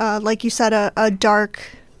much, like you said, a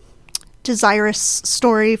dark, desirous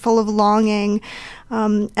story full of longing.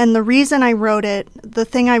 And the reason I wrote it, the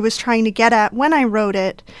thing I was trying to get at when I wrote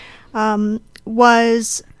it,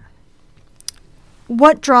 was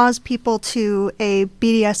what draws people to a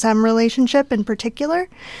BDSM relationship in particular.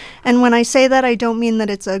 And when I say that, I don't mean that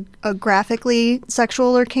it's a graphically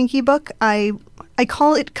sexual or kinky book. I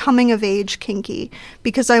call it coming of age kinky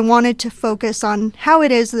because I wanted to focus on how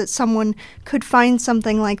it is that someone could find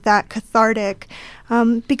something like that cathartic.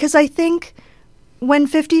 Because I think when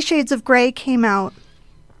 50 Shades of Grey came out,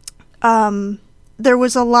 there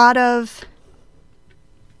was a lot of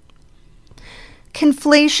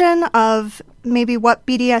conflation of maybe what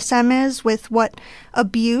BDSM is with what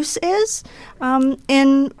abuse is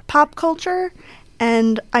in pop culture.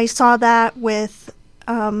 And I saw that with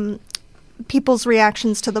people's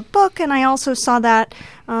reactions to the book, and I also saw that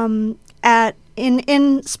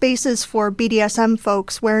in spaces for BDSM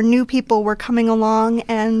folks where new people were coming along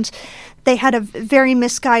and they had a very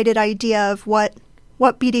misguided idea of what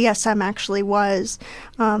BDSM actually was.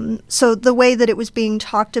 So the way that it was being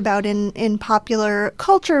talked about in popular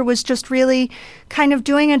culture was just really kind of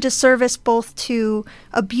doing a disservice both to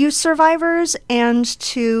abuse survivors and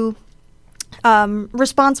to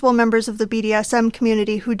responsible members of the BDSM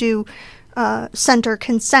community who do center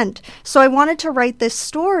consent. So I wanted to write this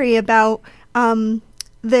story about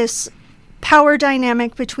this power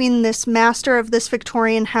dynamic between this master of this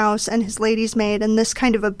Victorian house and his lady's maid and this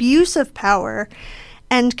kind of abuse of power,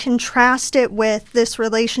 and contrast it with this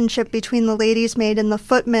relationship between the lady's maid and the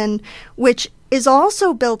footman, which is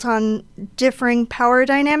also built on differing power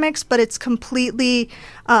dynamics, but it's completely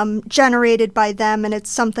generated by them, and it's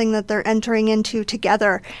something that they're entering into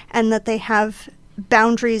together and that they have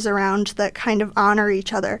boundaries around that kind of honor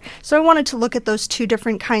each other. So I wanted to look at those two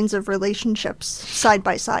different kinds of relationships side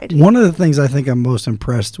by side. One of the things I think I'm most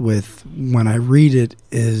impressed with when I read it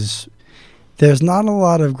is there's not a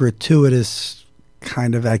lot of gratuitous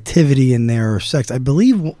kind of activity in there or sex. I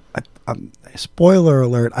believe, spoiler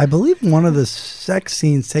alert, I believe one of the sex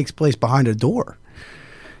scenes takes place behind a door,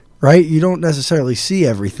 right? You don't necessarily see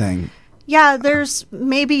everything. Yeah, there's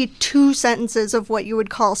maybe 2 sentences of what you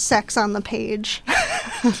would call sex on the page.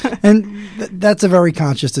 And that's a very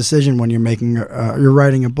conscious decision when you're making, you're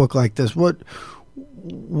writing a book like this. What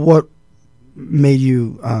made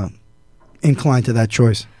you inclined to that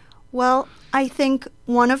choice? Well, I think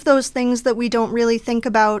one of those things that we don't really think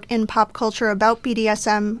about in pop culture about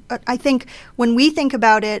BDSM, I think when we think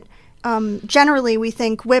about it, generally we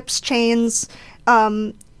think whips, chains,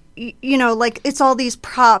 you know, like it's all these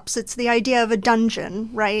props. It's the idea of a dungeon,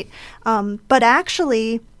 right? But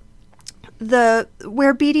actually,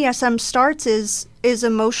 where BDSM starts is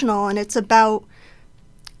emotional, and it's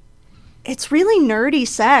really nerdy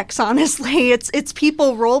sex. Honestly, it's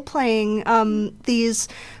people role playing these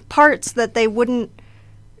parts that they wouldn't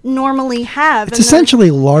normally have. It's essentially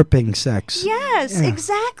LARPing sex. Yes, yeah.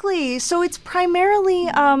 Exactly. So it's primarily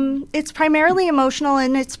emotional,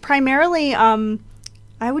 and it's primarily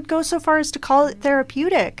I would go so far as to call it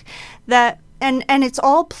therapeutic. And it's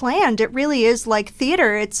all planned. It really is like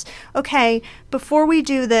theater. It's, okay, before we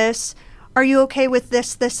do this, are you okay with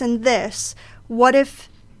this, this, and this? What if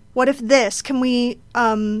this? Can we,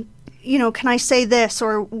 can I say this?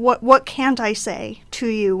 Or what can't I say to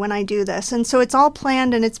you when I do this? And so it's all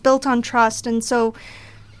planned, and it's built on trust. And so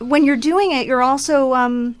when you're doing it, you're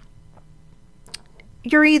also,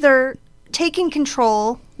 you're either taking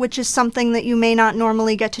control, which is something that you may not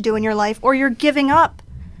normally get to do in your life, or you're giving up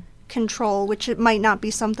control, which it might not be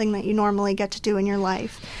something that you normally get to do in your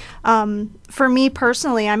life. For me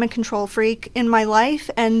personally, I'm a control freak in my life,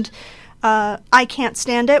 and I can't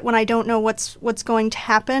stand it when I don't know what's going to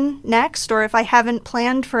happen next, or if I haven't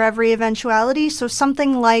planned for every eventuality. So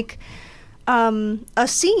something like a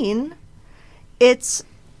scene,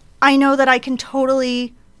 I know that I can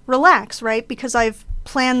totally relax, right? Because I've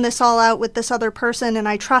planned this all out with this other person and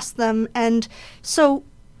I trust them. And so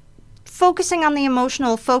focusing on the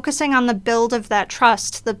emotional, focusing on the build of that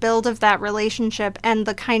trust, the build of that relationship, and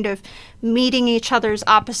the kind of meeting each other's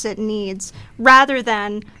opposite needs, rather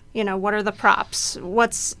than, what are the props?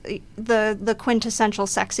 What's the quintessential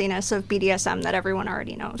sexiness of BDSM that everyone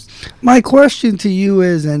already knows? My question to you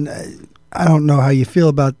is, and I don't know how you feel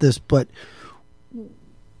about this, but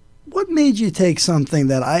what made you take something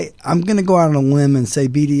that I'm going to go out on a limb and say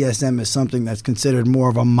BDSM is something that's considered more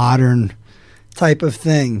of a modern type of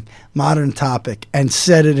thing, modern topic, and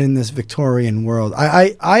set it in this Victorian world?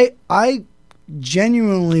 I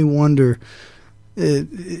genuinely wonder,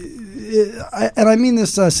 and I mean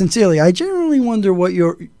this sincerely, I genuinely wonder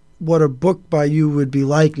what a book by you would be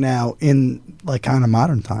like now in like kind of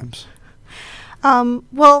modern times.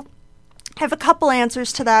 Well, I have a couple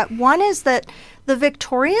answers to that. One is that the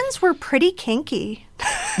Victorians were pretty kinky.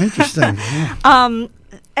 Interesting. Yeah.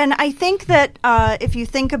 And I think that if you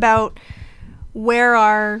think about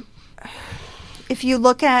if you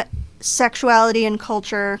look at sexuality and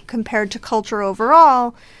culture compared to culture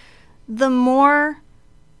overall, the more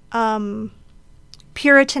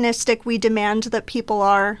puritanistic we demand that people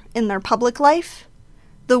are in their public life,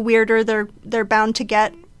 the weirder they're bound to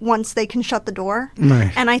get once they can shut the door.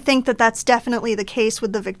 Right. And I think that that's definitely the case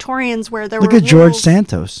with the Victorians, where there Look were at George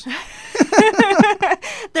Santos.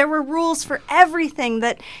 There were rules for everything.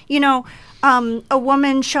 That, a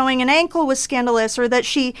woman showing an ankle was scandalous, or that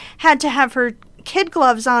she had to have her kid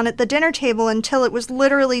gloves on at the dinner table until it was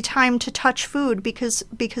literally time to touch food because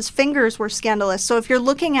fingers were scandalous. So if you're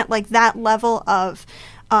looking at like that level of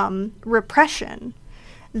repression,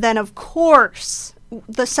 then of course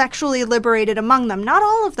the sexually liberated among them, not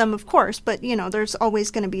all of them, of course, but there's always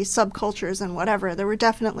going to be subcultures and whatever. There were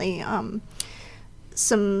definitely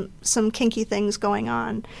some kinky things going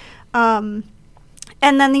on. And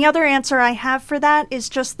then the other answer I have for that is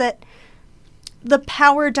just that the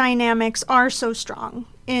power dynamics are so strong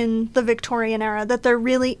in the Victorian era that there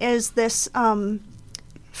really is this,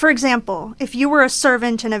 for example, if you were a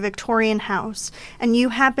servant in a Victorian house and you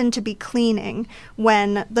happened to be cleaning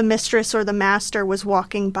when the mistress or the master was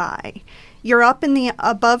walking by, you're up in the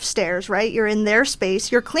above stairs, right? You're in their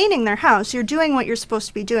space, you're cleaning their house, you're doing what you're supposed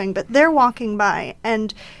to be doing, but they're walking by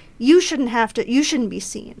and you shouldn't be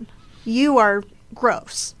seen. You are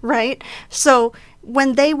gross, right? So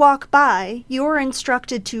when they walk by, you're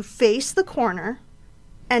instructed to face the corner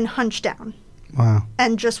and hunch down. Wow.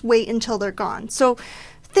 And just wait until they're gone. So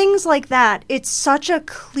things like that, it's such a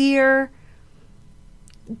clear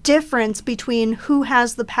difference between who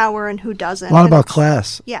has the power and who doesn't. A lot about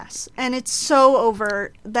class. Yes. And it's so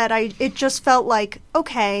overt that it just felt like,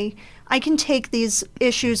 okay, I can take these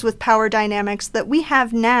issues with power dynamics that we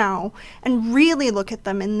have now and really look at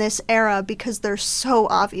them in this era because they're so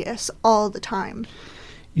obvious all the time.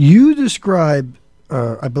 You describe,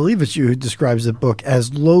 I believe it's you who describes the book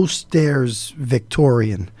as low stairs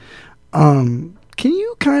Victorian. Can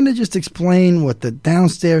you kind of just explain what the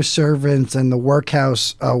downstairs servants and the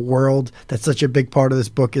workhouse world that's such a big part of this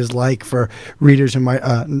book is like for readers who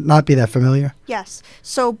might not be that familiar? Yes.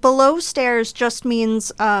 So below stairs just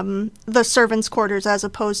means the servants' quarters as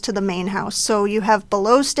opposed to the main house. So you have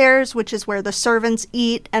below stairs, which is where the servants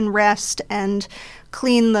eat and rest and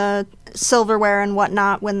clean the silverware and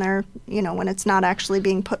whatnot when they're, when it's not actually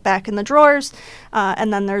being put back in the drawers.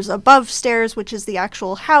 And then there's above stairs, which is the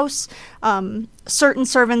actual house. Certain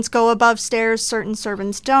servants go above stairs, certain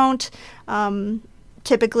servants don't.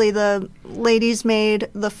 Typically the lady's maid,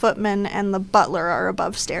 the footman, and the butler are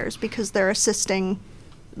above stairs because they're assisting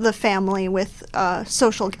the family with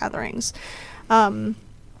social gatherings. And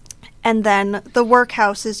then the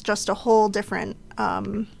workhouse is just a whole different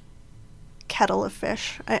kettle of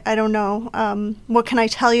fish. I don't know. What can I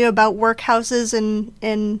tell you about workhouses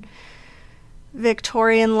in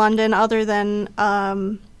Victorian London other than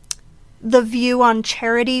the view on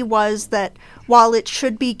charity was that while it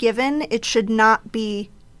should be given, it should not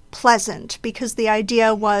be pleasant, because the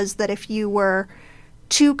idea was that if you were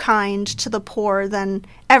too kind to the poor, then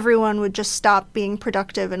everyone would just stop being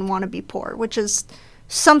productive and want to be poor, which is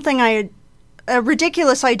something a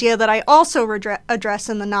ridiculous idea that I also address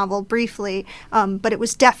in the novel briefly, but it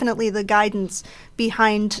was definitely the guidance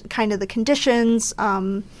behind kind of the conditions.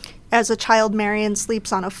 As a child, Marion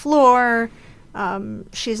sleeps on a floor.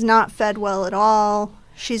 She's not fed well at all.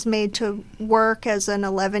 She's made to work as an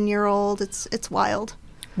 11-year-old. It's wild.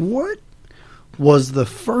 What was the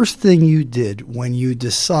first thing you did when you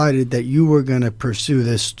decided that you were going to pursue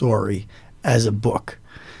this story as a book?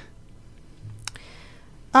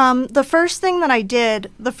 The first thing that I did,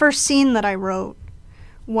 the first scene that I wrote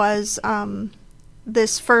was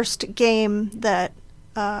this first game that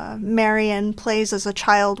Marion plays as a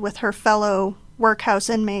child with her fellow workhouse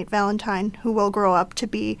inmate, Valentine, who will grow up to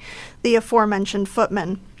be the aforementioned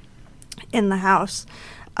footman in the house.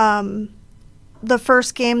 The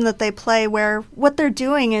first game that they play, where what they're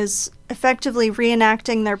doing is effectively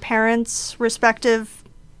reenacting their parents' respective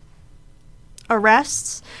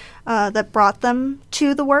arrests that brought them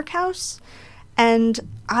to the workhouse. And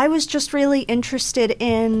I was just really interested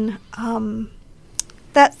in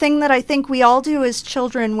that thing that I think we all do as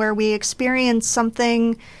children, where we experience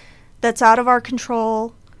something that's out of our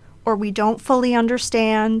control or we don't fully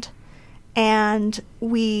understand, and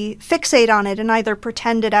we fixate on it and either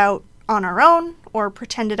pretend it out on our own or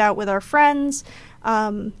pretend it out with our friends,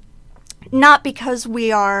 not because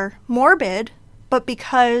we are morbid, but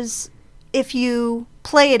because if you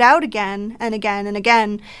play it out again and again and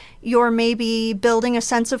again, you're maybe building a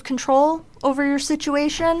sense of control over your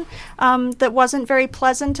situation that wasn't very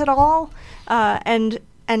pleasant at all, and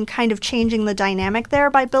kind of changing the dynamic there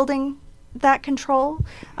by building that control.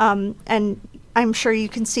 And I'm sure you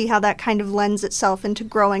can see how that kind of lends itself into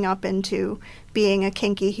growing up into being a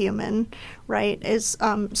kinky human, right? So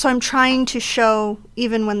I'm trying to show,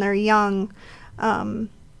 even when they're young,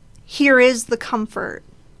 here is the comfort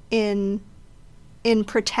in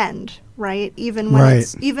pretend, right? Even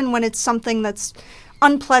when it's something that's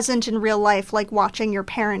unpleasant in real life, like watching your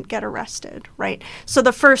parent get arrested, right? So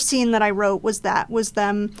the first scene that I wrote was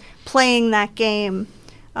them playing that game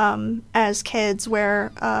as kids,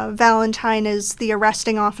 where Valentine is the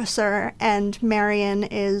arresting officer and Marion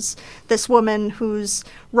is this woman who's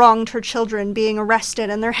wronged her children being arrested,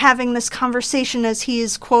 and they're having this conversation as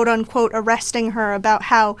he's quote unquote arresting her about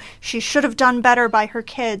how she should have done better by her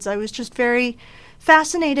kids. I was just very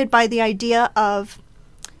fascinated by the idea of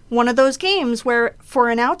one of those games where for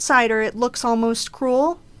an outsider it looks almost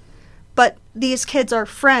cruel, but these kids are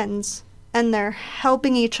friends and they're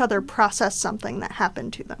helping each other process something that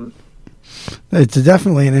happened to them. It's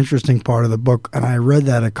definitely an interesting part of the book, and I read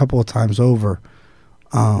that a couple of times over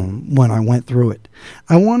when I went through it.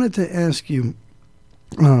 I wanted to ask you,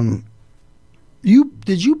 did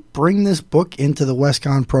you bring this book into the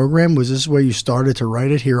WestConn program? Was this where you started to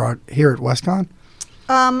write it here at WestConn?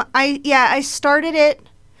 I started it.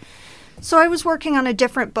 So I was working on a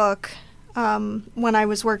different book when I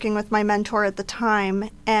was working with my mentor at the time,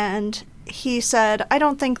 and he said, I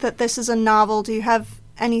don't think that this is a novel. Do you have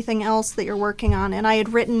anything else that you're working on? And I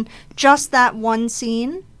had written just that one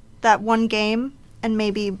scene, that one game, and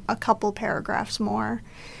maybe a couple paragraphs more.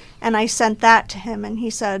 And I sent that to him, and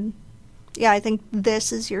he said, yeah, I think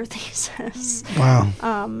this is your thesis.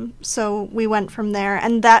 Wow. So we went from there.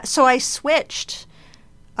 And so I switched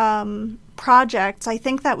projects. I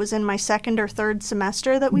think that was in my second or third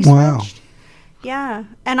semester that we switched. Wow. Yeah.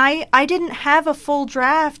 And I didn't have a full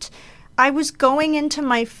draft. I was going into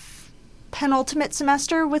my penultimate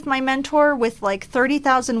semester with my mentor with like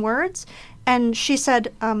 30,000 words. And she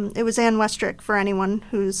said, it was Ann Westrick, for anyone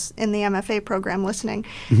who's in the MFA program listening.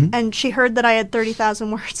 Mm-hmm. And she heard that I had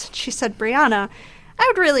 30,000 words. And she said, Briana, I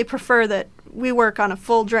would really prefer that we work on a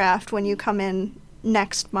full draft when you come in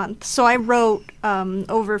next month. So I wrote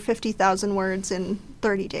over 50,000 words in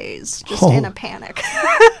 30 days, just in a panic.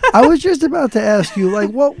 I was just about to ask you, like,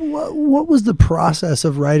 what was the process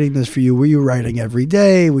of writing this for you? Were you writing every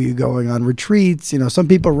day? Were you going on retreats? You know, some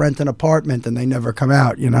people rent an apartment and they never come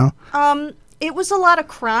out, you know? It was a lot of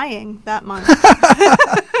crying that month.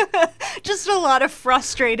 Just a lot of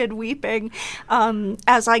frustrated weeping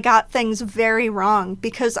as I got things very wrong,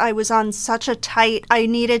 because I was on such a tight, I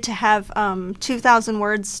needed to have 2,000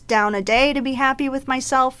 words down a day to be happy with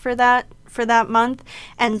myself for that month.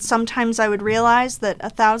 And sometimes I would realize that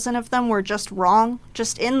 1,000 of them were just wrong,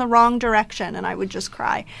 just in the wrong direction, and I would just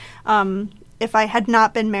cry. If I had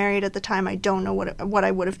not been married at the time, I don't know what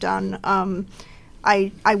I would have done.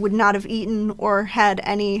 I would not have eaten or had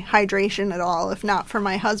any hydration at all if not for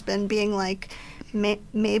my husband being like,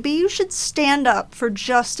 maybe you should stand up for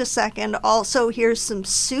just a second. Also, here's some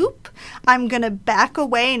soup. I'm going to back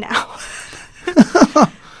away now.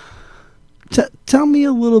 Tell me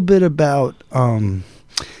a little bit about,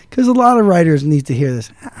 because a lot of writers need to hear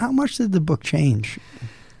this. How much did the book change?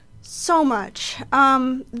 So much.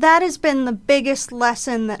 That has been the biggest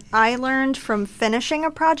lesson that I learned from finishing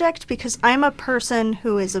a project, because I'm a person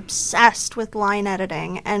who is obsessed with line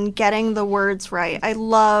editing and getting the words right. I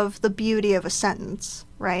love the beauty of a sentence,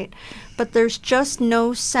 right? But there's just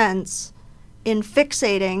no sense in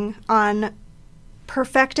fixating on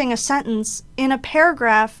perfecting a sentence in a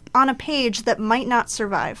paragraph on a page that might not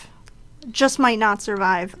survive. Just might not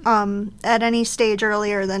survive at any stage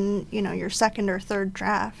earlier than, your second or third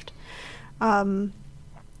draft.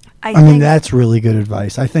 I mean, that's really good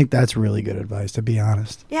advice. I think that's really good advice, to be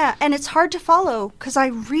honest. Yeah, and it's hard to follow because I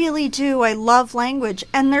really do. I love language,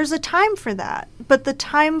 and there's a time for that. But the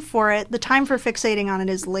time for fixating on it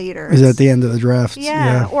is later. Is at the end of the draft.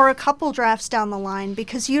 Yeah, or a couple drafts down the line,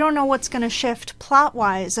 because you don't know what's going to shift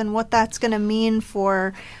plot-wise and what that's going to mean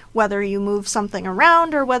for whether you move something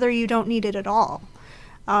around or whether you don't need it at all.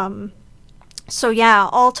 So yeah,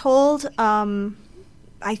 all told,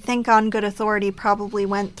 I think On Good Authority probably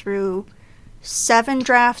went through 7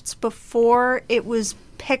 drafts before it was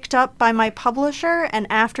picked up by my publisher, and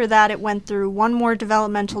after that it went through one more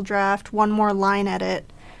developmental draft, one more line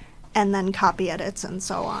edit, and then copy edits and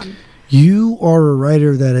so on. You are a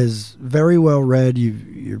writer that is very well read.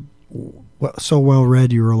 You're so well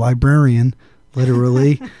read, you're a librarian,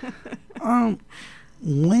 literally.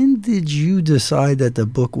 When did you decide that the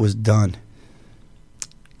book was done?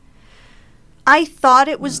 I thought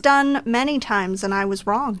it was done many times, and I was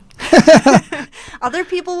wrong. Other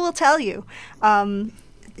people will tell you. I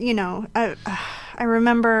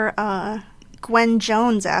remember Gwen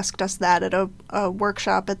Jones asked us that at a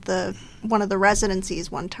workshop at one of the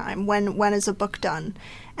residencies one time. When is a book done?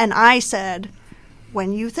 And I said,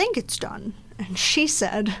 when you think it's done. And she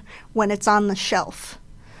said, when it's on the shelf.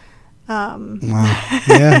 Wow.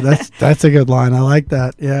 Yeah, that's a good line. I like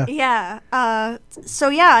that. Yeah. Yeah. I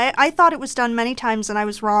thought it was done many times, and I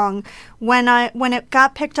was wrong. When it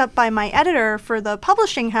got picked up by my editor for the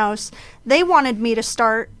publishing house, they wanted me to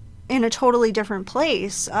start in a totally different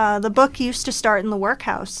place. The book used to start in the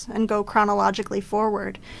workhouse and go chronologically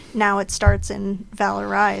forward. Now it starts in Valor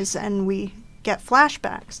Rise, and we get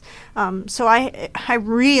flashbacks. So I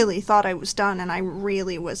really thought I was done, and I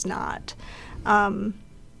really was not.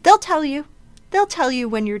 They'll tell you. They'll tell you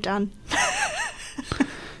when you're done.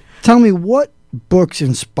 Tell me, what books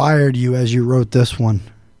inspired you as you wrote this one?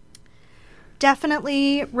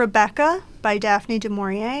 Definitely Rebecca by Daphne du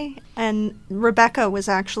Maurier. And Rebecca was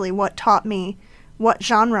actually what taught me what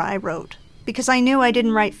genre I wrote. Because I knew I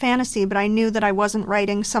didn't write fantasy, but I knew that I wasn't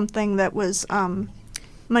writing something that was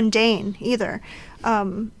mundane either.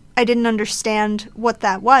 I didn't understand what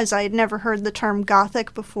that was. I had never heard the term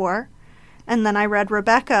gothic before. And then I read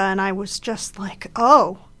Rebecca, and I was just like,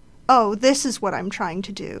 oh, this is what I'm trying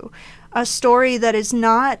to do. A story that is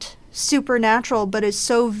not supernatural, but is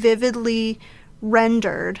so vividly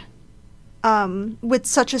rendered with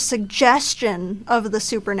such a suggestion of the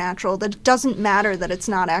supernatural that it doesn't matter that it's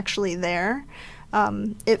not actually there.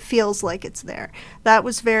 It feels like it's there. That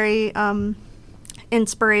was very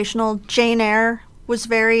inspirational. Jane Eyre was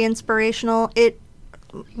very inspirational.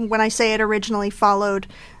 When I say it originally followed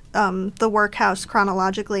the workhouse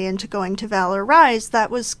chronologically into going to Valor Rise,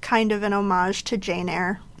 that was kind of an homage to Jane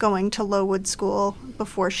Eyre going to Lowood School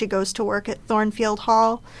before she goes to work at Thornfield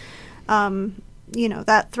Hall.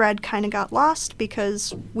 That thread kind of got lost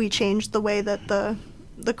because we changed the way that the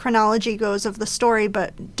chronology goes of the story,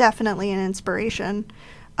 but definitely an inspiration.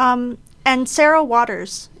 And Sarah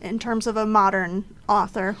Waters, in terms of a modern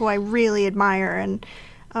author who I really admire and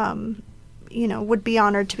would be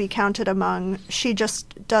honored to be counted among. She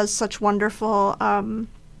just does such wonderful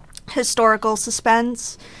historical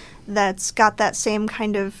suspense that's got that same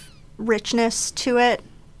kind of richness to it.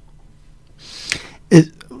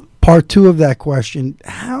 Part 2 of that question,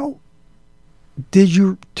 how did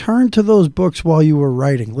you turn to those books while you were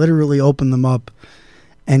writing? Literally open them up,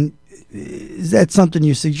 and is that something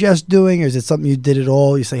you suggest doing, or is it something you did at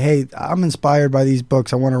all? You say, hey, I'm inspired by these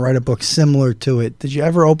books. I want to write a book similar to it. Did you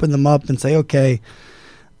ever open them up and say, okay,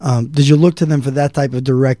 did you look to them for that type of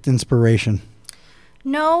direct inspiration?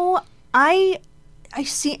 No,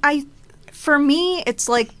 for me, it's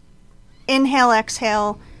like inhale,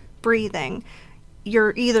 exhale, breathing.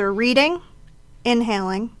 You're either reading,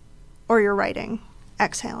 inhaling, or you're writing,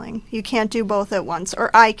 exhaling. You can't do both at once,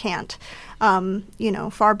 or I can't.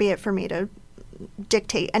 Far be it for me to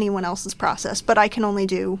dictate anyone else's process, but I can only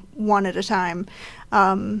do one at a time.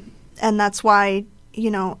 And that's why,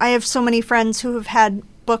 I have so many friends who have had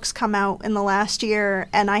books come out in the last year,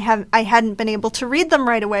 and I hadn't been able to read them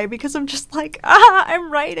right away because I'm just like,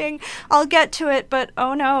 I'm writing. I'll get to it, but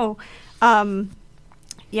oh no.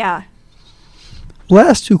 Yeah.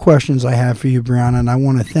 Last 2 questions I have for you, Briana, and I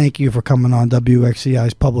want to thank you for coming on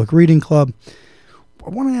WXCI's Public Reading Club. I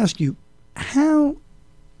want to ask you, how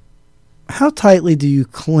tightly do you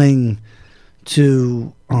cling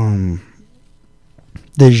to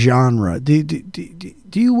the genre? Do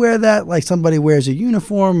you wear that like somebody wears a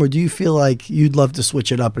uniform, or do you feel like you'd love to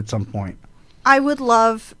switch it up at some point? I would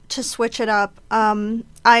love to switch it up.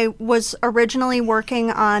 I was originally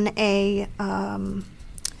working on a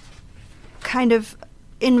kind of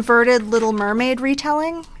inverted Little Mermaid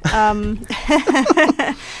retelling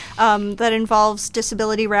that involves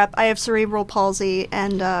disability rep. I have cerebral palsy,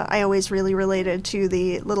 and I always really related to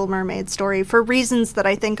the Little Mermaid story for reasons that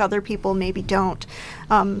I think other people maybe don't.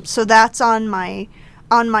 So that's on my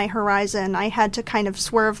horizon. I had to kind of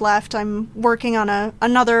swerve left. I'm working on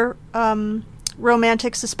another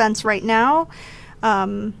romantic suspense right now.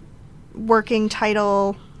 Working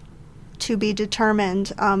title to be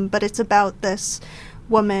determined, but it's about this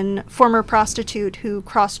woman, former prostitute, who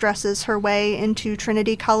cross-dresses her way into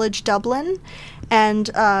Trinity College Dublin and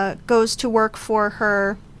goes to work for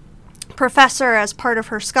her professor as part of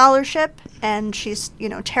her scholarship, and she's,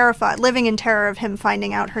 terrified, living in terror of him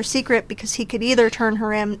finding out her secret, because he could either turn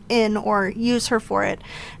her in or use her for it.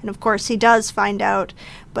 And of course he does find out,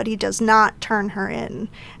 but he does not turn her in,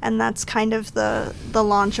 and that's kind of the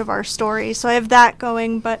launch of our story. So I have that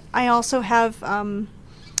going, but I also have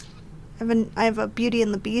I have a Beauty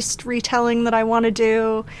and the Beast retelling that I want to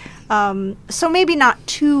do. So maybe not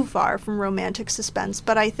too far from romantic suspense,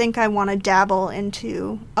 but I think I want to dabble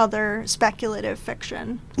into other speculative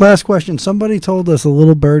fiction. Last question. Somebody told us, a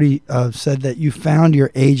little birdie said that you found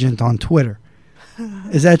your agent on Twitter.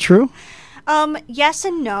 Is that true? Yes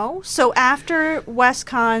and no. So after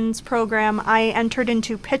WestConn's program, I entered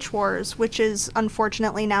into Pitch Wars, which is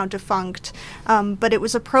unfortunately now defunct. But it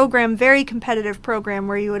was a program, very competitive program,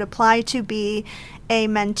 where you would apply to be a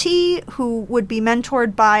mentee who would be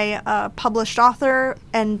mentored by a published author,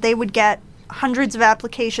 and they would get hundreds of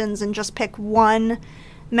applications and just pick one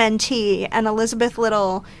mentee. And Elizabeth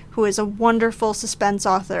Little, who is a wonderful suspense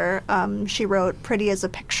author, she wrote Pretty as a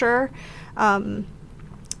Picture.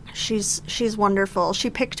 She's wonderful. She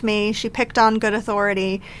picked me. She picked On Good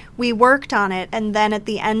Authority. We worked on it, and then at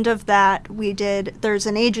the end of that, there's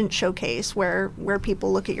an agent showcase where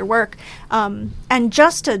people look at your work. And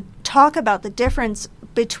just to talk about the difference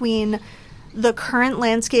between the current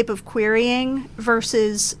landscape of querying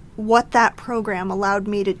versus what that program allowed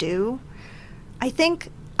me to do, I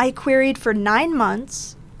think I queried for 9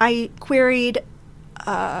 months. I queried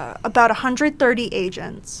about 130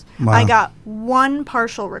 agents. Wow. I got one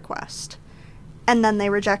partial request, and then they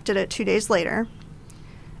rejected it 2 days later.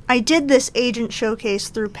 I did this agent showcase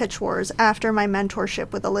through Pitch Wars after my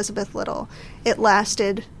mentorship with Elizabeth Little. It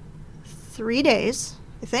lasted 3 days,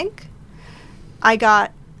 I think. I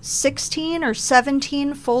got 16 or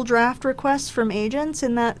 17 full draft requests from agents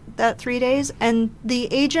in that 3 days, and the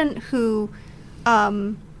agent who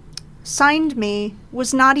signed me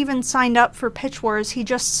was not even signed up for Pitch Wars. He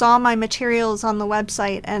just saw my materials on the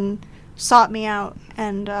website and sought me out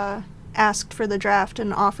and asked for the draft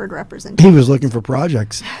and offered representation. He was looking for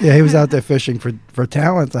projects. Yeah, he was out there fishing for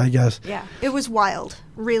talent, I guess. Yeah, it was wild,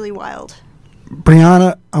 really wild.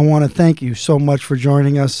 Briana, I want to thank you so much for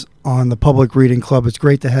joining us on the Public Reading Club. It's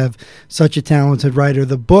great to have such a talented writer.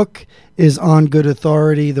 The book is On Good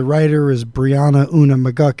Authority. The writer is Briana Una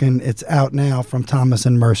McGuckin. It's out now from Thomas &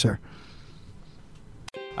 Mercer.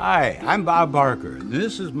 Hi, I'm Bob Barker.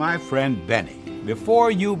 This is my friend Benny. Before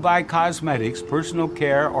you buy cosmetics, personal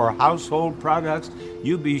care, or household products,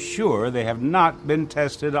 you be sure they have not been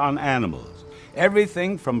tested on animals.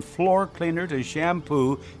 Everything from floor cleaner to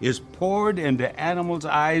shampoo is poured into animals'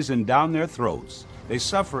 eyes and down their throats. They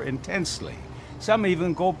suffer intensely. Some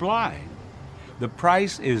even go blind. The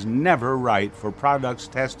price is never right for products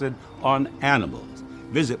tested on animals.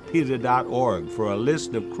 Visit PETA.org for a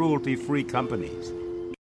list of cruelty-free companies.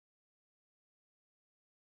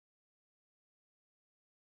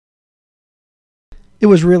 It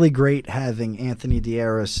was really great having Anthony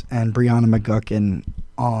Dieris and Briana McGuckin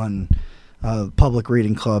on Public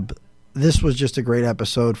Reading Club. This was just a great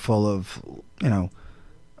episode full of,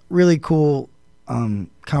 really cool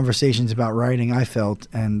conversations about writing, I felt,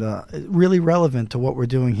 and really relevant to what we're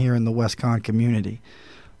doing here in the WestConn community.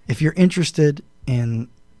 If you're interested in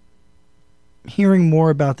hearing more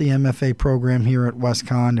about the MFA program here at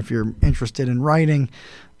WestConn, if you're interested in writing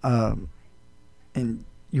and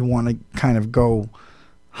you want to kind of go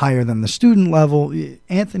higher than the student level,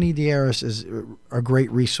 Anthony Dieris is a great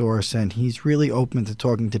resource, and he's really open to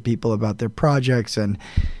talking to people about their projects. And,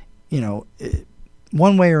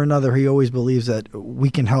 one way or another, he always believes that we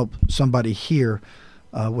can help somebody here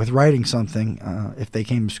with writing something if they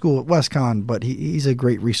came to school at WestConn, but he's a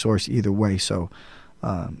great resource either way. So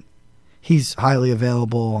he's highly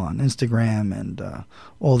available on Instagram and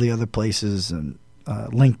all the other places, and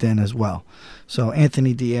LinkedIn as well. So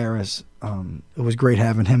Anthony Dieris, it was great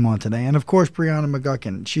having him on today. And of course, Briana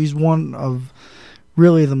McGuckin. She's one of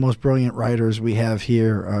really the most brilliant writers we have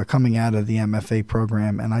here coming out of the MFA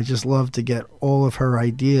program. And I just love to get all of her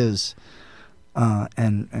ideas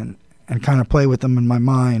and and kind of play with them in my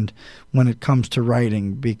mind when it comes to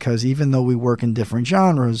writing, because even though we work in different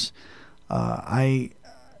genres, I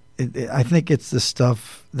think it's the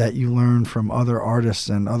stuff that you learn from other artists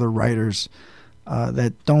and other writers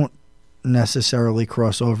that don't necessarily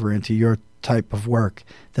cross over into your type of work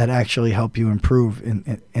that actually help you improve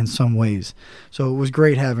in some ways. So it was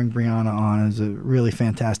great having Briana on as a really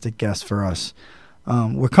fantastic guest for us.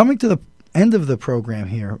 We're coming to the end of the program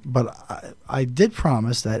here, but I did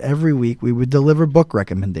promise that every week we would deliver book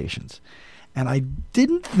recommendations. And I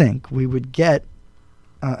didn't think we would get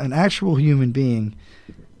an actual human being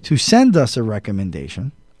to send us a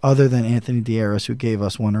recommendation other than Anthony Dieras, who gave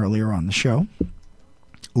us one earlier on the show,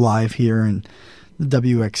 live here in the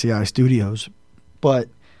WXCI studios. But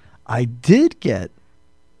I did get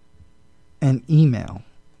an email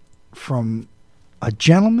from a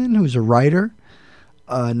gentleman who's a writer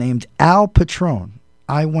named Al Patron.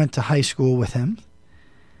 I went to high school with him,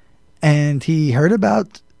 and he heard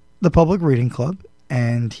about the Public Reading Club,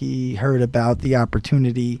 and he heard about the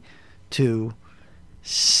opportunity to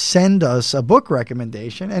send us a book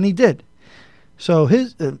recommendation, and he did. So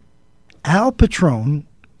his Al Patron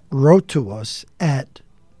wrote to us at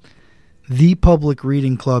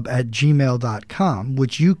thepublicreadingclub@gmail.com,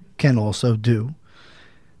 which you can also do,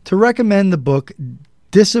 to recommend the book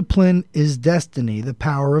Discipline is Destiny, The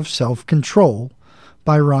Power of Self-Control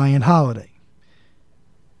by Ryan Holiday.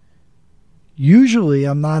 Usually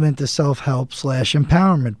I'm not into self-help /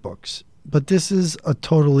 empowerment books, but this is a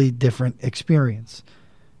totally different experience.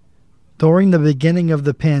 During the beginning of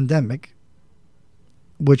the pandemic,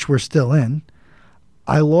 which we're still in,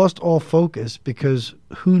 I lost all focus because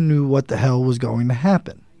who knew what the hell was going to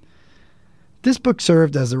happen? This book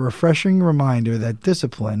served as a refreshing reminder that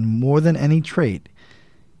discipline, more than any trait,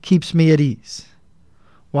 keeps me at ease.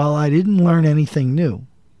 While I didn't learn anything new,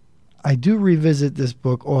 I do revisit this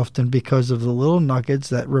book often because of the little nuggets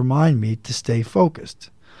that remind me to stay focused.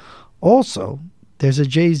 Also, there's a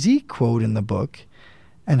Jay-Z quote in the book,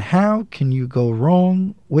 and how can you go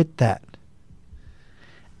wrong with that?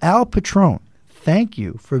 Al Patron, thank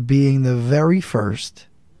you for being the very first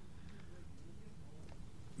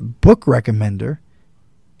book recommender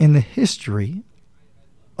in the history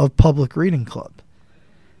of Public Reading Club.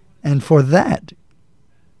 And for that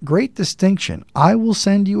great distinction, I will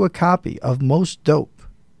send you a copy of Most Dope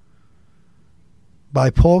by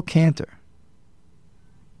Paul Cantor.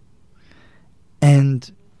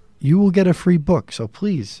 And you will get a free book. So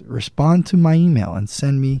please respond to my email and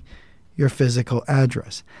send me your physical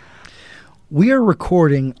address. We are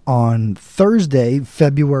recording on Thursday,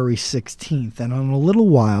 February 16th, and in a little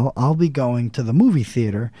while I'll be going to the movie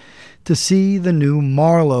theater to see the new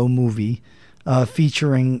Marlowe movie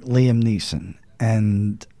featuring Liam Neeson.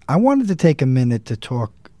 And I wanted to take a minute to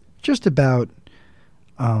talk just about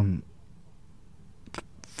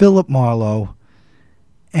Philip Marlowe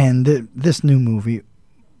and this new movie.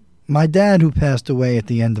 My dad, who passed away at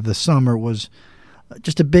the end of the summer, was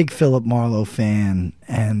just a big Philip Marlowe fan,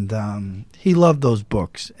 and he loved those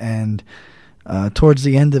books. And towards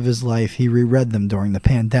the end of his life, he reread them during the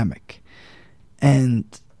pandemic. And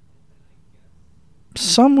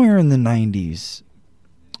somewhere in the 90s,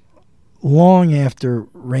 long after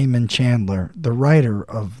Raymond Chandler, the writer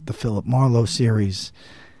of the Philip Marlowe series,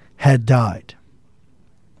 had died,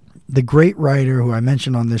 the great writer who I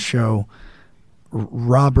mentioned on this show,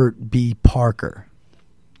 Robert B. Parker,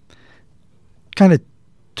 kind of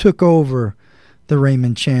took over the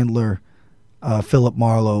Raymond Chandler Philip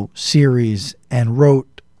Marlowe series and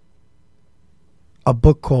wrote a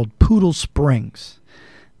book called Poodle Springs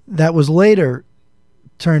that was later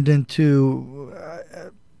turned into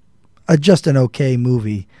just an okay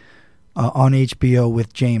movie on HBO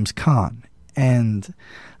with James Caan. And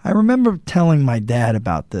I remember telling my dad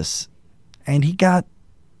about this, and he got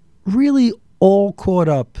really all caught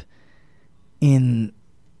up in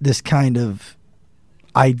this kind of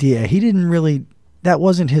idea. He didn't really, that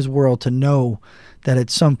wasn't his world to know that at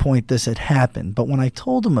some point this had happened. But when I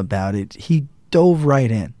told him about it, he dove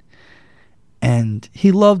right in. And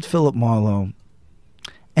he loved Philip Marlowe.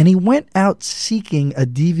 And he went out seeking a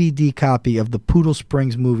DVD copy of the Poodle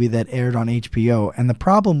Springs movie that aired on HBO. And the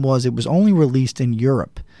problem was it was only released in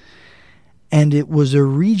Europe. And it was a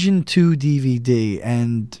Region 2 DVD.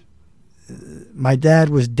 And my dad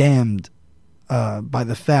was damned by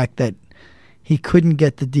the fact that he couldn't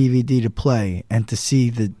get the DVD to play and to see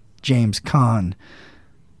the James Caan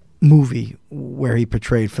movie where he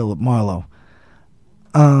portrayed Philip Marlowe.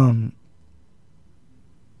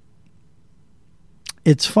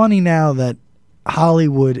 It's funny now that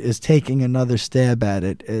Hollywood is taking another stab at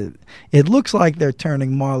it. It looks like they're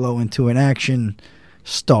turning Marlowe into an action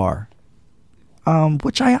star.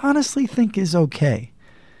 which I honestly think is okay.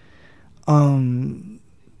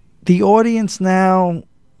 The audience now,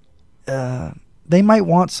 they might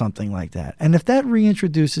want something like that. And if that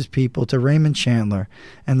reintroduces people to Raymond Chandler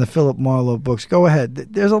and the Philip Marlowe books, go ahead.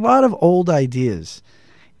 There's a lot of old ideas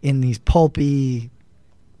in these pulpy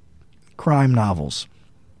crime novels.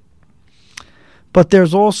 But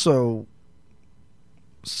there's also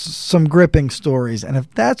some gripping stories. And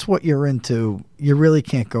if that's what you're into, you really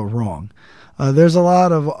can't go wrong. There's a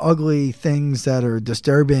lot of ugly things that are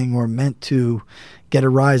disturbing or meant to get a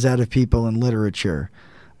rise out of people in literature.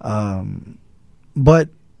 But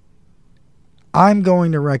I'm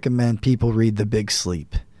going to recommend people read The Big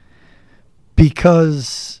Sleep,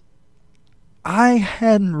 because I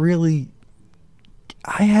hadn't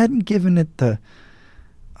given it the,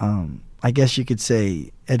 I guess you could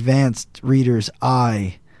say, advanced reader's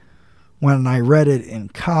eye when I read it in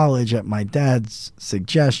college at my dad's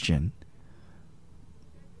suggestion.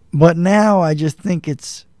 But now I just think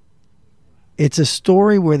it's a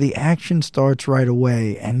story where the action starts right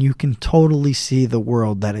away and you can totally see the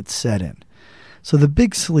world that it's set in. So The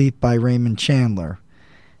Big Sleep by Raymond Chandler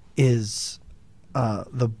is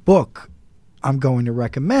the book I'm going to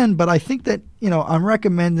recommend, but I think that, I'm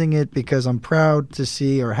recommending it because I'm proud to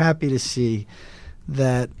see, or happy to see,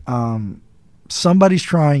 that somebody's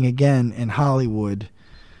trying again in Hollywood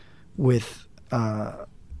with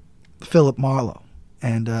Philip Marlowe.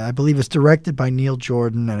 And I believe it's directed by Neil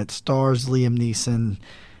Jordan, and it stars Liam Neeson.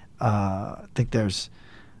 I think there's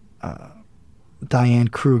Diane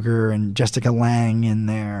Kruger and Jessica Lange in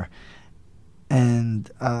there. And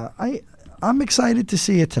I'm excited to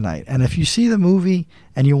see it tonight. And if you see the movie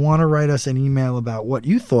and you want to write us an email about what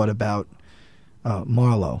you thought about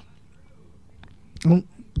Marlowe, well,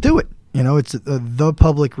 do it. It's the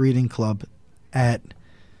Public Reading Club at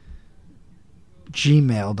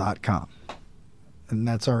gmail.com. And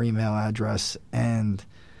that's our email address. And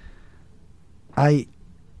I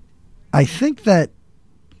think that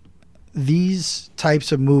these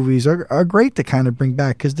types of movies are great to kind of bring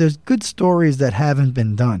back, because there's good stories that haven't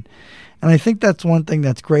been done. And I think that's one thing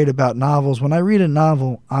that's great about novels. When I read a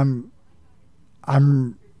novel, I'm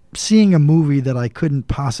seeing a movie that I couldn't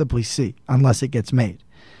possibly see unless it gets made.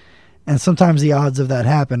 And sometimes the odds of that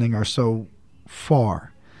happening are so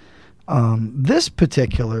far. This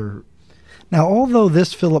particular... Now, although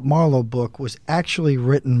this Philip Marlowe book was actually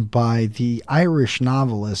written by the Irish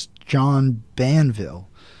novelist John Banville,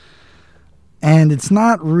 and it's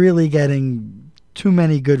not really getting too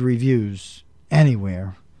many good reviews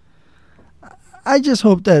anywhere, I just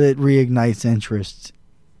hope that it reignites interest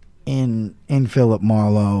in Philip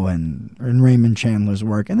Marlowe and in Raymond Chandler's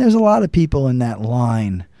work. And there's a lot of people in that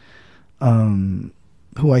line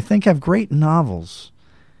who I think have great novels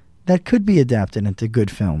that could be adapted into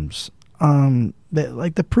good films.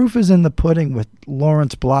 Like the proof is in the pudding with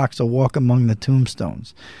Lawrence Block's A Walk Among the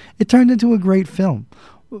Tombstones. It turned into a great film.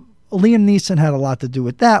 Liam Neeson had a lot to do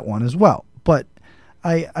with that one as well. But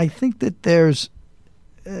I think that there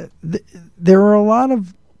are a lot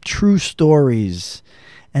of true stories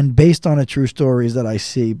and based on true stories that I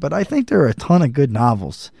see. But I think there are a ton of good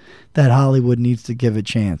novels that Hollywood needs to give a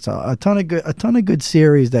chance. A ton of good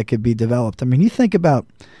series that could be developed. I mean, you think about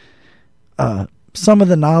some of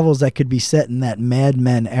the novels that could be set in that Mad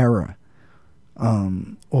Men era,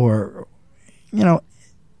 or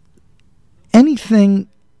anything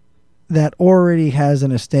that already has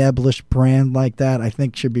an established brand like that, I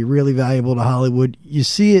think should be really valuable to Hollywood. You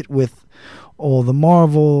see it with all the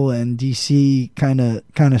Marvel and DC kind of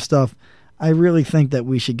stuff. I really think that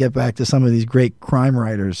we should get back to some of these great crime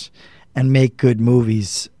writers and make good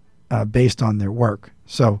movies based on their work.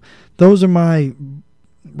 So those are my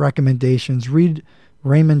recommendations. Read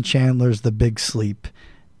Raymond Chandler's The Big Sleep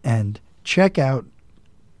and check out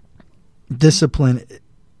Discipline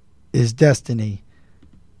is Destiny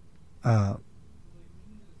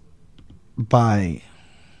by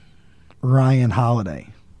Ryan Holiday,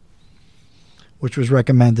 which was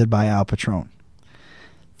recommended by Al Patron.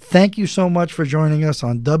 Thank you so much for joining us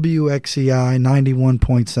on WXCI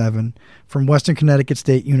 91.7 from Western Connecticut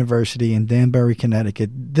State University in Danbury, Connecticut.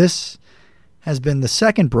 This has been the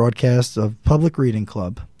second broadcast of Public Reading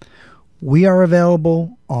Club. We are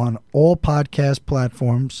available on all podcast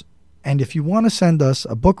platforms, and if you want to send us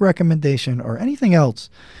a book recommendation or anything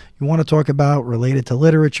else you want to talk about related to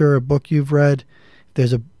literature, a book you've read, if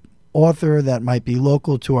there's an author that might be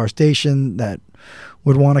local to our station that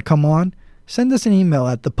would want to come on, send us an email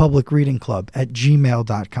at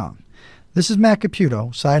thepublicreadingclub@gmail.com. This is Matt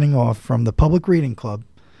Caputo signing off from the Public Reading Club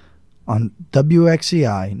on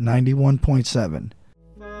WXCI 91.7.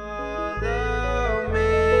 Follow me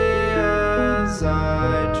as as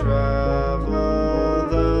I travel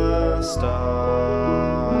the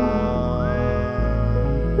stars.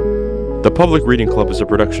 The Public Reading Club is a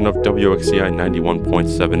production of WXCI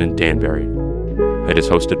 91.7 in Danbury. It is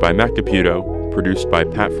hosted by Matt Caputo, produced by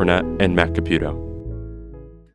Pat Frenette and Matt Caputo.